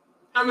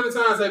 How many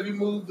times have you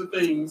moved the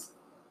things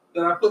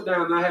that I put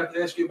down and I have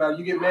to ask you about it?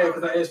 You get mad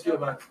because I asked you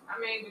about it. I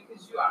mean,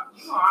 because you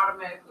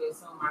automatically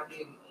assume I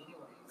did it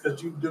anyway.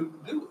 Because you do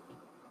it.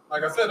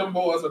 Like I said, them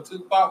boys are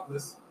too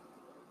thoughtless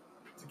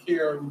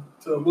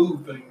to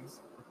move things.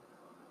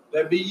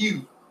 That be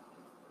you.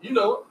 You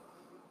know it.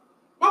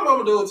 My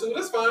mama do it too.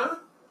 That's fine.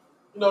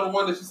 You know, the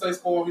one that you say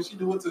spoil me, she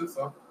do it too.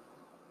 So,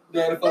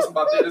 daddy fuss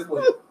about that as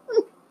well.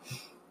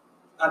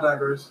 I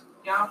digress.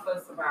 Y'all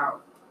fuss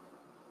about.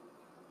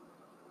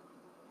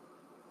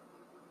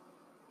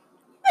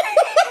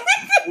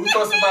 We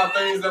fuss about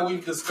things that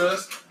we've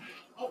discussed.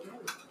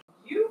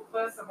 You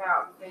fuss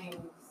about things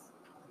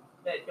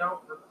that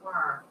don't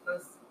require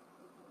fuss.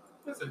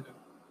 Yes, they do.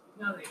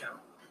 No, they don't.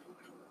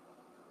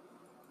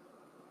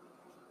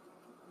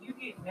 You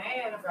get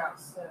mad about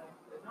stuff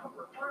that don't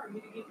require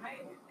you to get mad.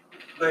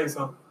 Name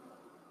something.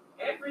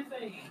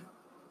 Everything.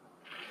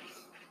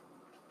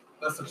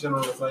 That's a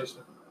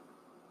generalization.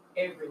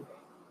 Everything.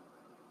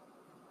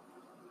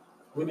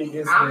 We need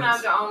incidents. I'm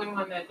not the only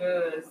one that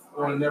does.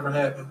 Or it never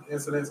happened.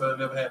 Incidents or it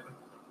never happened.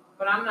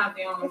 But I'm not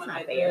the only That's one not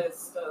that fair. does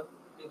stuff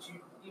that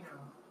you know.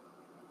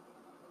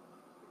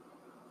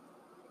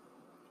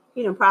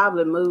 He done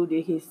probably moved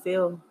it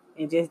himself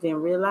and just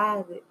didn't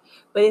realize it.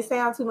 But it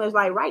sounds too much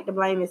like right to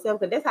blame himself,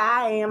 because that's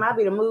how I am. I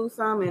be to move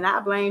something and I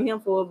blame him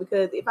for it,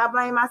 because if I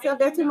blame myself,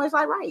 that's too much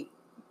like right.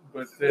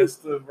 But that's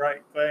the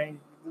right thing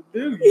to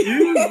do.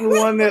 You the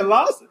one that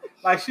lost it.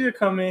 Like, she'll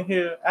come in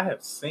here. I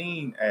have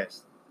seen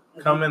Ashley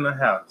come in the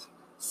house,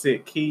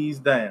 sit keys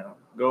down,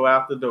 go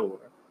out the door,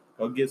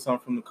 go get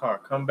something from the car,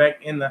 come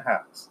back in the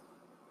house.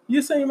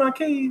 You seen my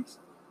keys?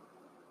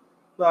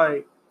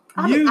 Like,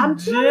 I'm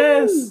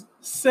telling you.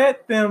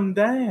 set them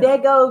down.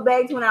 That goes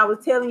back to when I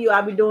was telling you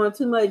I be doing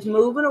too much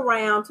moving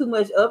around, too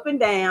much up and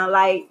down.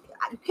 Like,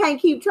 I can't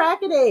keep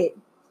track of that.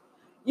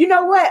 You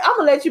know what? I'm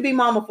going to let you be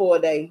mama for a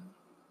day.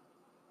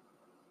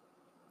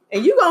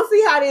 And you going to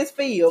see how this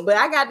feel. But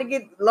I got to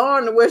get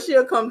Lauren to where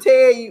she'll come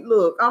tell you,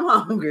 look, I'm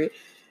hungry.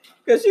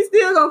 Because she's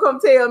still going to come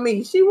tell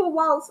me. She will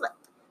walk.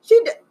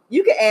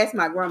 You can ask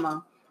my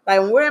grandma.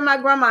 Like, when we're in my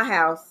grandma's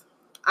house,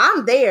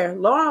 I'm there.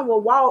 Lauren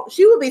will walk.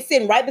 She will be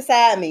sitting right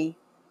beside me.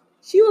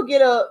 She will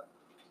get up,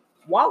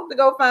 walk to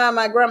go find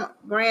my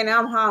granny.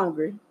 I'm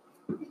hungry.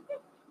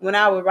 When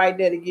I was right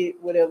there to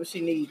get whatever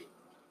she needed.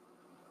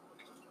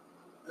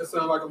 That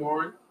sounds like a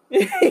Maury.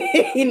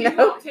 He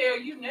don't tell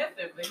you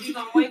nothing, but he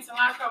gonna wait till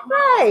I come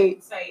home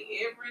and say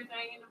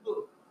everything in the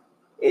book.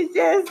 It's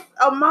just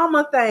a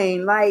mama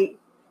thing. Like,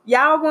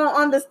 y'all won't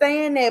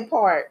understand that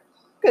part.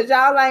 Because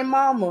y'all ain't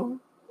mama.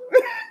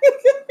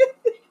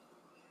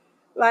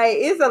 Like,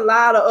 it's a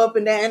lot of up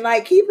and down. And,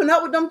 like, keeping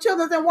up with them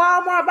children in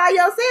Walmart by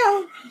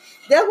yourself.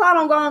 That's why I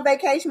don't go on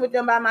vacation with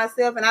them by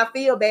myself. And I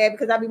feel bad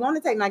because I be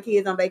wanting to take my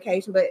kids on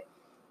vacation, but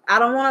I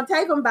don't want to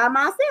take them by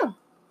myself.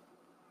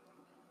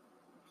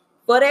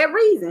 For that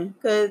reason.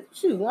 Because,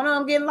 shoot, one of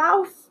them get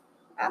lost.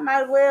 I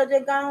might as well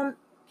just go and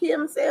kill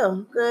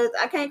himself. Because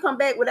I can't come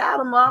back without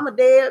him or I'm a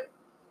dead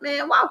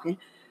man walking.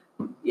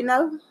 You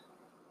know?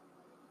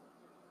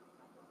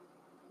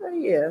 So,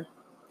 yeah.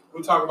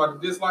 We talking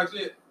about the dislikes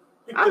yet?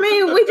 I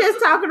mean, we just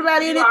talking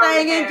about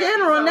anything in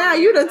general now.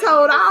 You done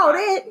told all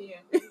that. Yeah,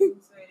 you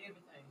said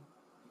everything.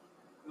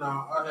 No,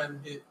 I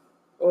hadn't hit.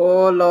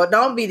 Oh Lord,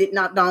 don't beat it.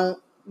 No,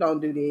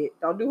 don't do that.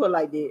 Don't do her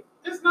like that.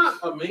 It's not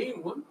a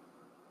mean one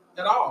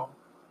at all.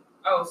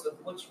 Oh, so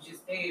what you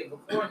just said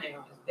before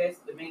now, that's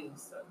the mean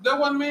stuff. That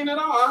wasn't mean at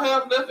all. I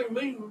have nothing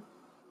mean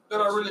that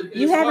I really dislike.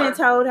 You haven't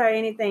told her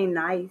anything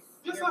nice.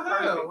 Yes,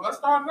 I have. I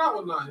started out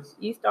with nice.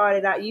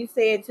 You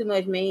said too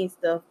much mean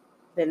stuff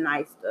than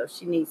nice stuff.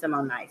 She needs some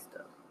more nice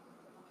stuff.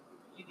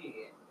 You did.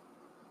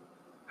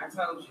 I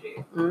told you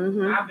that.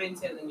 Mm-hmm. I've been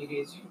telling you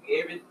this.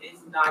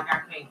 It's not like I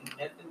can't do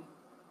nothing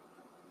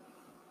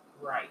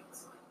right.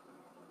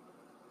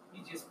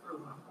 You just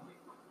proved my point.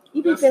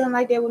 You be feeling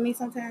like that with me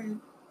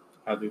sometimes?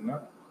 I do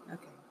not.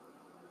 Okay.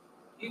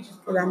 You just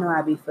Because I know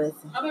I be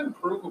fussing. I didn't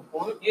prove a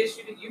point. Yes,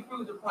 you did. You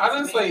proved the point. I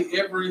didn't say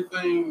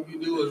everything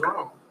you do is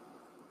wrong.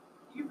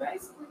 You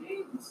basically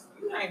did.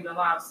 You named a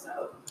lot of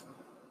stuff.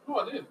 No,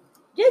 I didn't.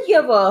 Just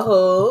give her a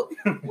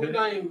hug. We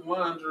named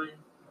laundry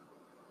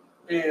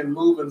and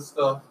moving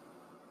stuff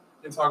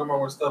and talking about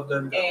where stuff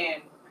doesn't go.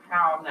 And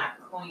how I'm not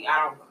clean.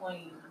 I don't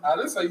clean. I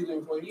didn't say you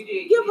didn't clean. You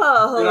did. Give her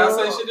a hug. Did I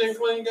say she didn't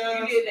clean, guys?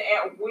 You didn't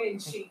add when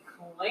she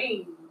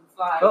cleans.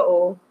 Like,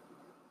 Uh-oh.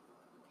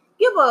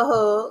 Give her a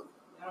hug.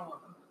 I don't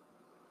want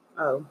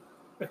Oh.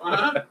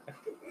 Uh-huh.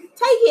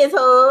 Take his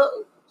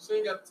hug. She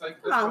ain't got to take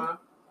it. Come That's on. fine.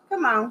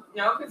 Come on.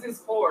 No, because it's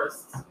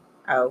forced.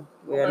 Oh,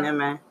 well, Okay. never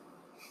mind.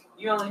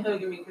 You only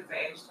hugging me because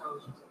Ash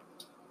told you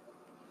to.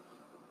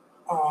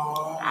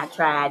 Oh. I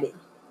tried it.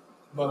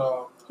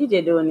 But, He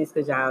just doing this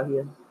because y'all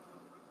here.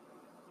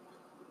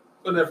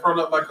 putting that front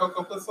up like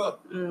Coco puts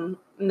up. No,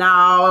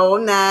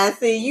 nah.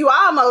 See, you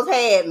almost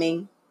had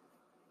me.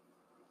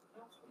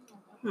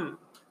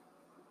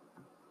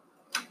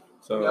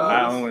 So Yeah,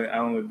 I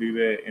only do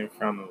that in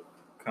front of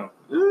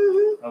company.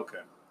 Mm-hmm.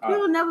 Okay.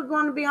 You're never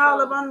going to be all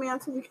up on me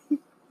until you...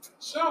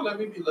 Sure, let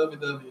me be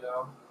lovey-dovey,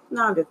 y'all.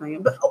 No, I'm just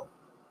saying. But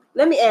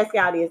let me ask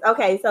y'all this.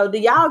 Okay, so do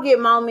y'all get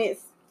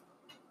moments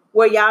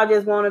where y'all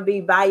just want to be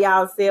by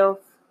y'allself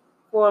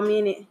for a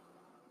minute?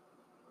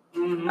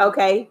 Mm-hmm.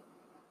 Okay.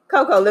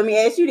 Coco, let me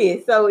ask you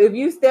this. So if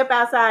you step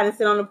outside and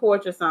sit on the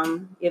porch or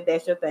something, if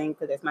that's your thing,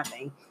 because that's my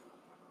thing,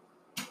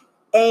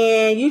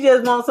 and you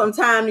just want some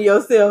time to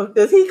yourself,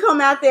 does he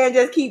come out there and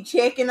just keep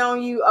checking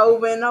on you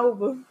over and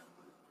over?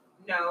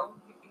 No,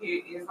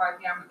 it's like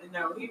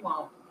no, he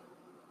won't.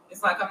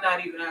 It's like I'm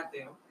not even out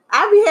there.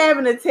 I be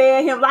having to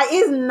tell him, like,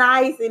 it's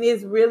nice and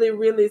it's really,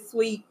 really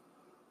sweet.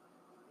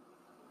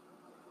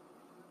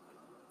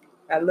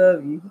 I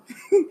love you.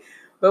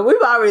 But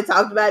we've already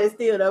talked about it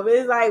still, though. But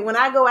it's like when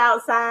I go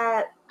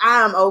outside,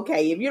 I'm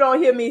okay. If you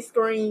don't hear me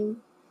scream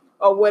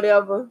or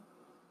whatever,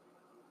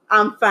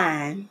 I'm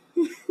fine.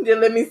 Just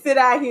let me sit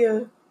out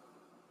here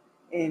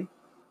and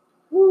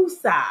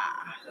woo-sigh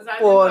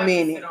for a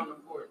minute. Sit on the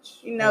porch.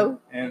 You know,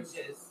 And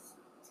just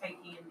take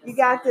in the you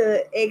got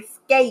to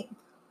escape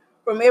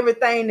from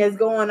everything that's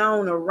going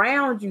on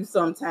around you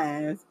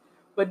sometimes.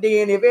 But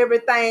then if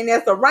everything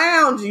that's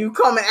around you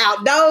coming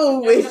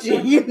outdoors with you,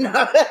 you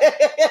know.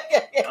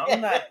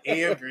 I'm not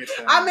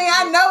everything. I mean,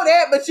 I know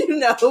that, but you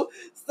know,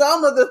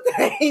 some of the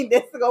things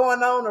that's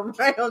going on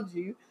around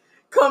you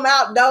come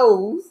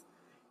outdoors.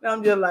 And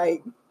I'm just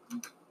like,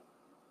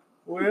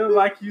 Well,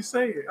 like you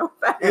said, I'm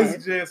fine.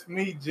 it's just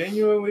me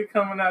genuinely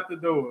coming out the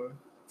door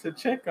to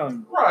check on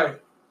you.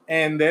 Right.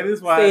 And that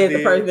is why Says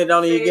the person that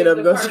don't even get up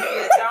and go. Don't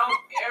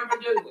ever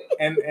do it.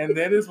 and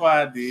that is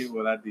why I did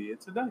what I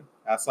did today.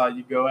 I saw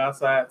you go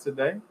outside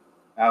today.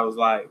 I was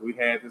like, we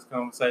had this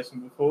conversation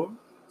before,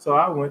 so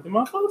I went to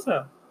my folks'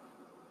 house.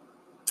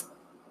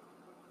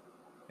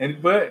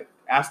 But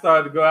I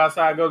started to go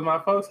outside, go to my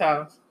folks'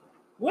 house.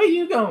 Where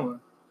you going?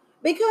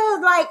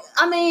 Because, like,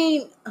 I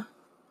mean,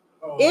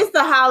 it's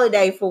the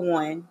holiday for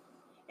one,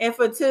 and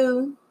for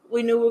two,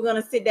 we knew we were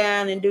gonna sit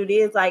down and do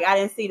this. Like, I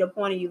didn't see the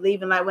point of you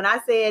leaving. Like, when I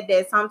said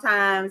that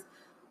sometimes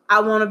I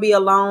want to be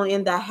alone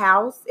in the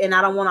house, and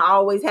I don't want to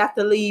always have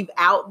to leave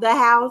out the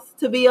house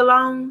to be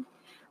alone.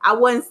 I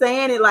wasn't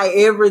saying it like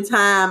every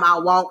time I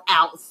walk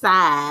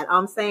outside.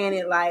 I'm saying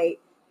it like,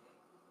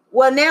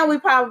 well, now we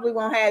probably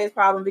won't have this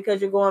problem because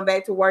you're going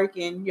back to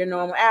working your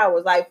normal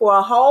hours. Like, for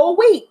a whole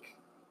week,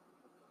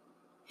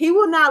 he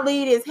will not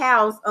leave his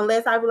house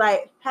unless I be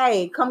like,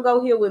 hey, come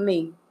go here with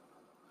me.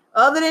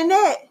 Other than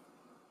that,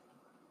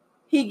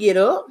 he get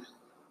up,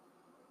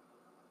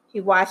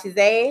 he wash his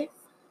ass,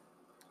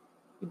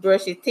 he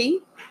brush his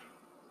teeth,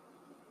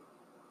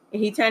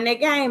 and he turn that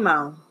game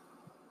on.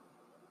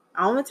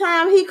 Only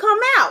time he come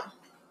out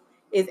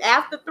is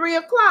after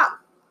 3:00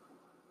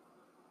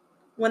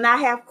 when I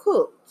have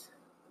cooked.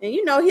 And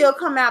you know, he'll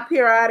come out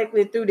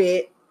periodically through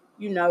that,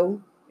 you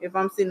know, if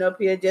I'm sitting up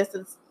here just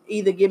to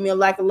either give me a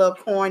little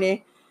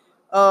corny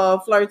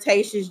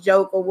flirtatious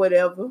joke or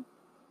whatever.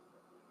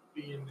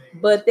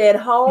 But that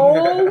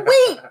whole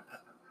week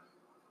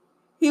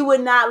he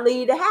would not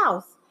leave the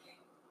house.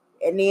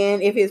 And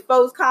then if his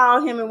folks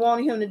called him and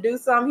wanted him to do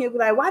something, he'll be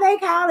like, why they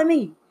calling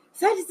me?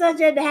 Such and such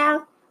at the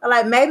house. I'm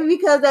like, maybe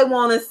because they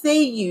want to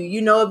see you.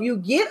 You know, if you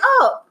get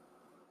up,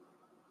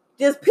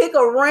 just pick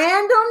a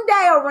random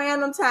day or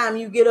random time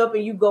you get up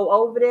and you go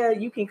over there,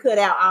 you can cut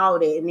out all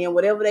that. And then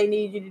whatever they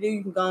need you to do,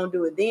 you can go and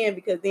do it then,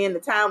 because then the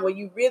time where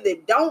you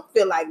really don't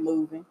feel like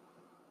moving,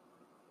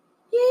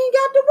 you ain't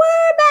got to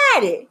worry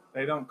about it.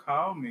 They don't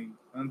call me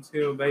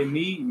until they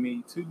need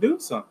me to do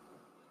something.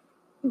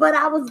 But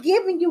I was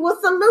giving you a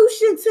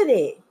solution to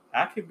that.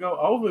 I could go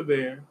over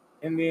there,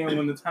 and then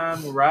when the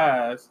time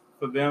arrives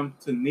for them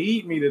to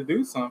need me to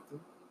do something,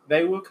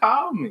 they will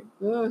call me.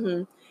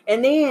 Mm-hmm.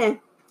 And then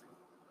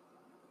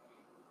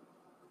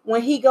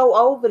when he go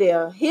over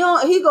there, he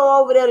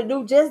go over there to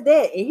do just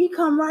that, and he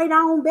come right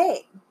on back.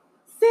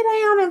 Sit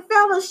down and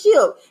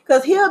fellowship,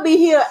 because he'll be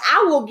here.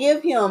 I will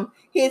give him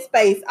his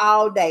space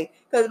all day.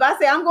 Because if I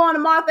say I'm going to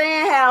Martha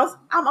Ann's house,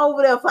 I'm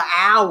over there for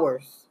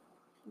hours.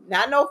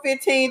 Not no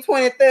 15,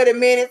 20, 30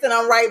 minutes, and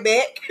I'm right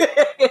back.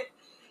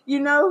 You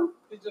know?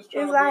 He's just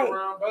trying to be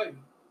around, baby.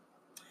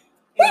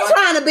 He's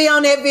trying to be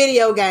on that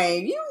video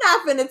game. You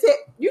not finna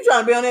you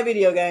trying to be on that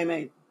video game,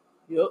 ain't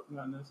you? Yep,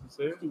 not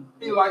necessarily.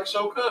 He likes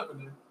show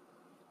company.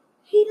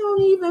 He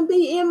don't even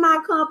be in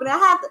my company. I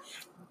have to.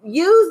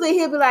 Usually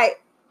he'll be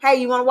like, hey,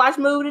 you want to watch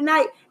a movie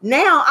tonight?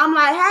 Now I'm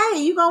like,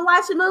 hey, you gonna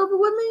watch a movie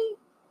with me?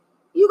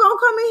 You gonna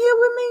come in here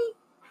with me?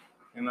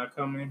 And I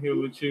come in here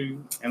with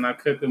you, and I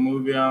cut the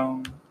movie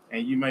on,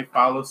 and you may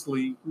fall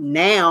asleep.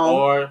 Now.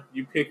 Or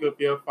you pick up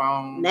your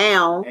phone.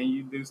 Now. And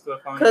you do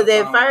stuff on your phone.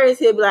 Because at first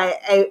he'll be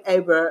like, hey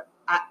bro,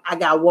 I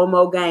got one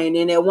more game.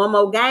 And that one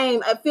more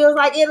game, it feels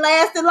like it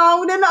lasted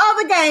longer than the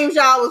other games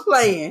y'all was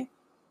playing.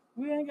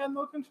 We ain't got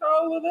no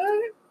control of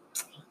that.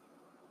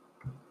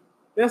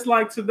 That's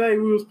like today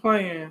we was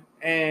playing,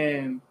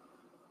 and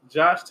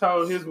Josh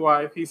told his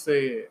wife, he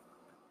said,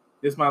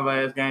 this is my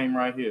last game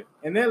right here.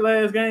 And that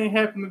last game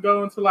happened to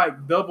go into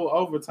like double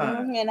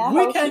overtime.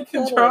 We can't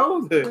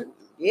control that.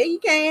 Yeah, you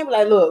can.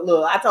 Like,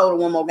 look, I told her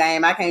one more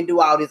game. I can't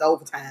do all this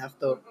overtime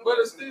stuff. But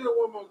it's still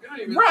one more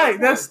game. Right,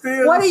 that's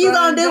still. What are you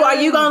going to do? Are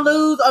you going to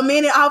lose a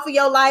minute off of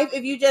your life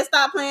if you just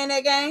stop playing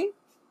that game?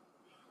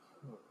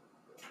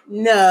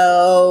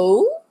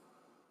 No.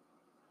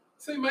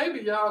 See, maybe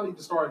y'all need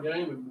to start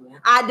gaming more.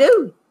 I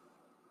do.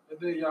 And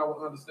then y'all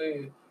will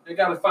understand. You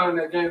got to find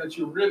that game that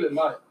you really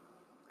like.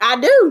 I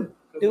do.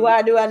 Do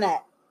I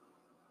not?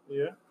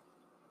 Yeah.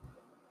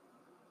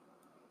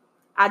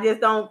 I just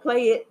don't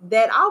play it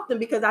that often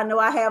because I know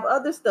I have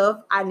other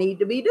stuff I need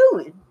to be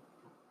doing.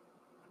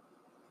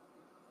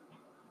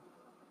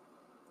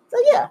 So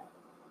yeah.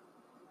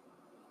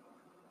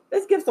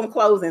 Let's give some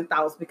closing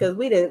thoughts because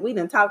we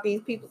done talk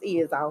these people's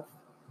ears off.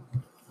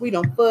 We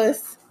done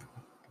fuss.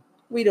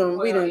 We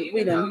done. You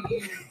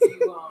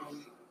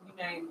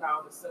named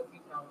all the stuff you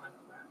don't like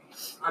about me.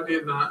 I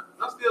did not.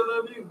 I still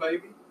love you,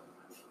 baby.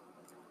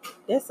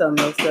 That's so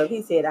messed up.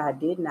 He said, I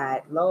did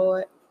not.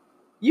 Lord.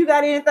 You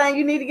got anything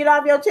you need to get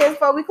off your chest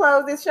before we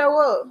close this show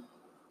up?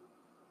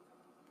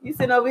 You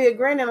sitting over here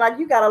grinning like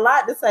you got a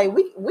lot to say.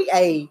 We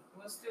ain't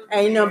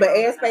no but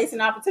airspace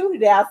and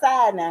opportunity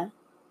outside now.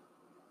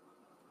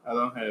 I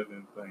don't have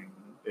anything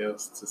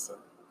else to say.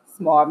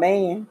 Smart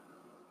man.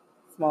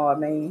 You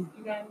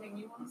got anything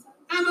you want to say?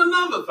 And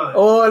another thing.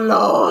 Oh,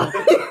 Lord.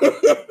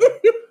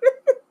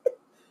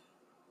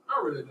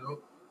 I really don't.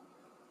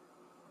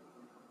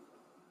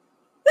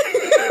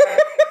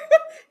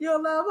 You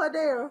don't love her,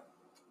 Daryl?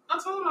 I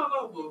told her I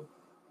love her.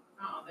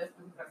 That's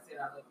because I said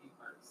I love you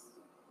first.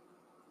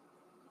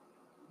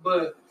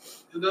 But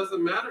it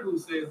doesn't matter who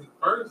says it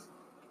first.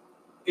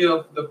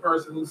 if the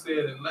person who said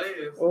it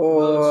last Oh,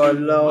 loves you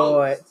the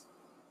Lord. most.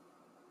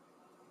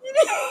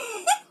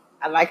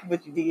 I like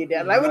what you did there.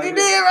 I You like what like you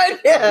that? did right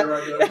Yeah, there.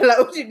 right I there. like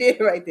what you did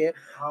right there.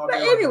 All But day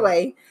like that.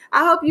 anyway,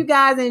 I hope you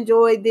guys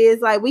enjoyed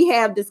this. Like, we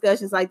have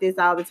discussions like this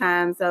all the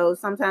time. So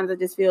sometimes I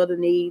just feel the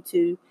need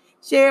to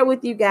share it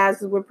with you guys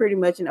because we're pretty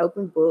much an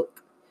open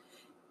book.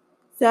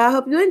 So I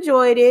hope you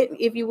enjoyed it.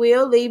 If you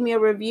will, leave me a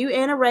review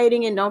and a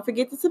rating. And don't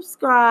forget to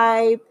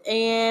subscribe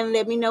and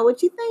let me know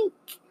what you think.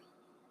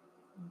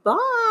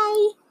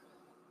 Bye.